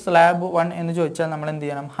അക്രോസ് സ്ലാബ് 1 എന്ന് ചോദിച്ചാൽ നമ്മൾ എന്ത്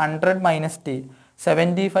ചെയ്യണം? 100 - T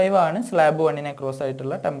 75 ആണ് സ്ലാബ് 1 അക്രോസ്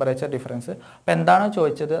ആയിട്ടുള്ള ടെമ്പറേച്ചർ ഡിഫറൻസ്. അപ്പോൾ എന്താണോ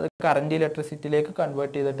ചോദിച്ചത് അത് കറണ്ട് ഇലക്ട്രിസിറ്റിയിലേക്ക്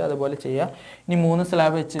കൺവേർട്ട് ചെയ്തിട്ട് അതുപോലെ ചെയ്യുക. ഇനി 3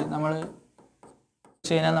 സ്ലാബ് വെച്ച് നമ്മൾ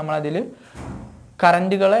കഴിഞ്ഞാൽ നമ്മളതിൽ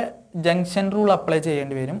കറൻറ്റുകളെ ജംഗ്ഷൻ റൂൾ അപ്ലൈ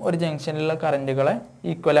ചെയ്യേണ്ടി വരും. ഒരു ജംഗ്ഷനിലുള്ള കറൻറ്റുകളെ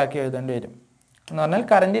ഈക്വലാക്കി എഴുതേണ്ടി വരും. എന്ന് പറഞ്ഞാൽ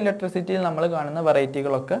കറണ്ട് ഇലക്ട്രിസിറ്റിയിൽ നമ്മൾ കാണുന്ന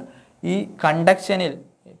വെറൈറ്റികളൊക്കെ ഈ കണ്ടക്ഷനിൽ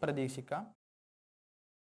പ്രതീക്ഷിക്കാം.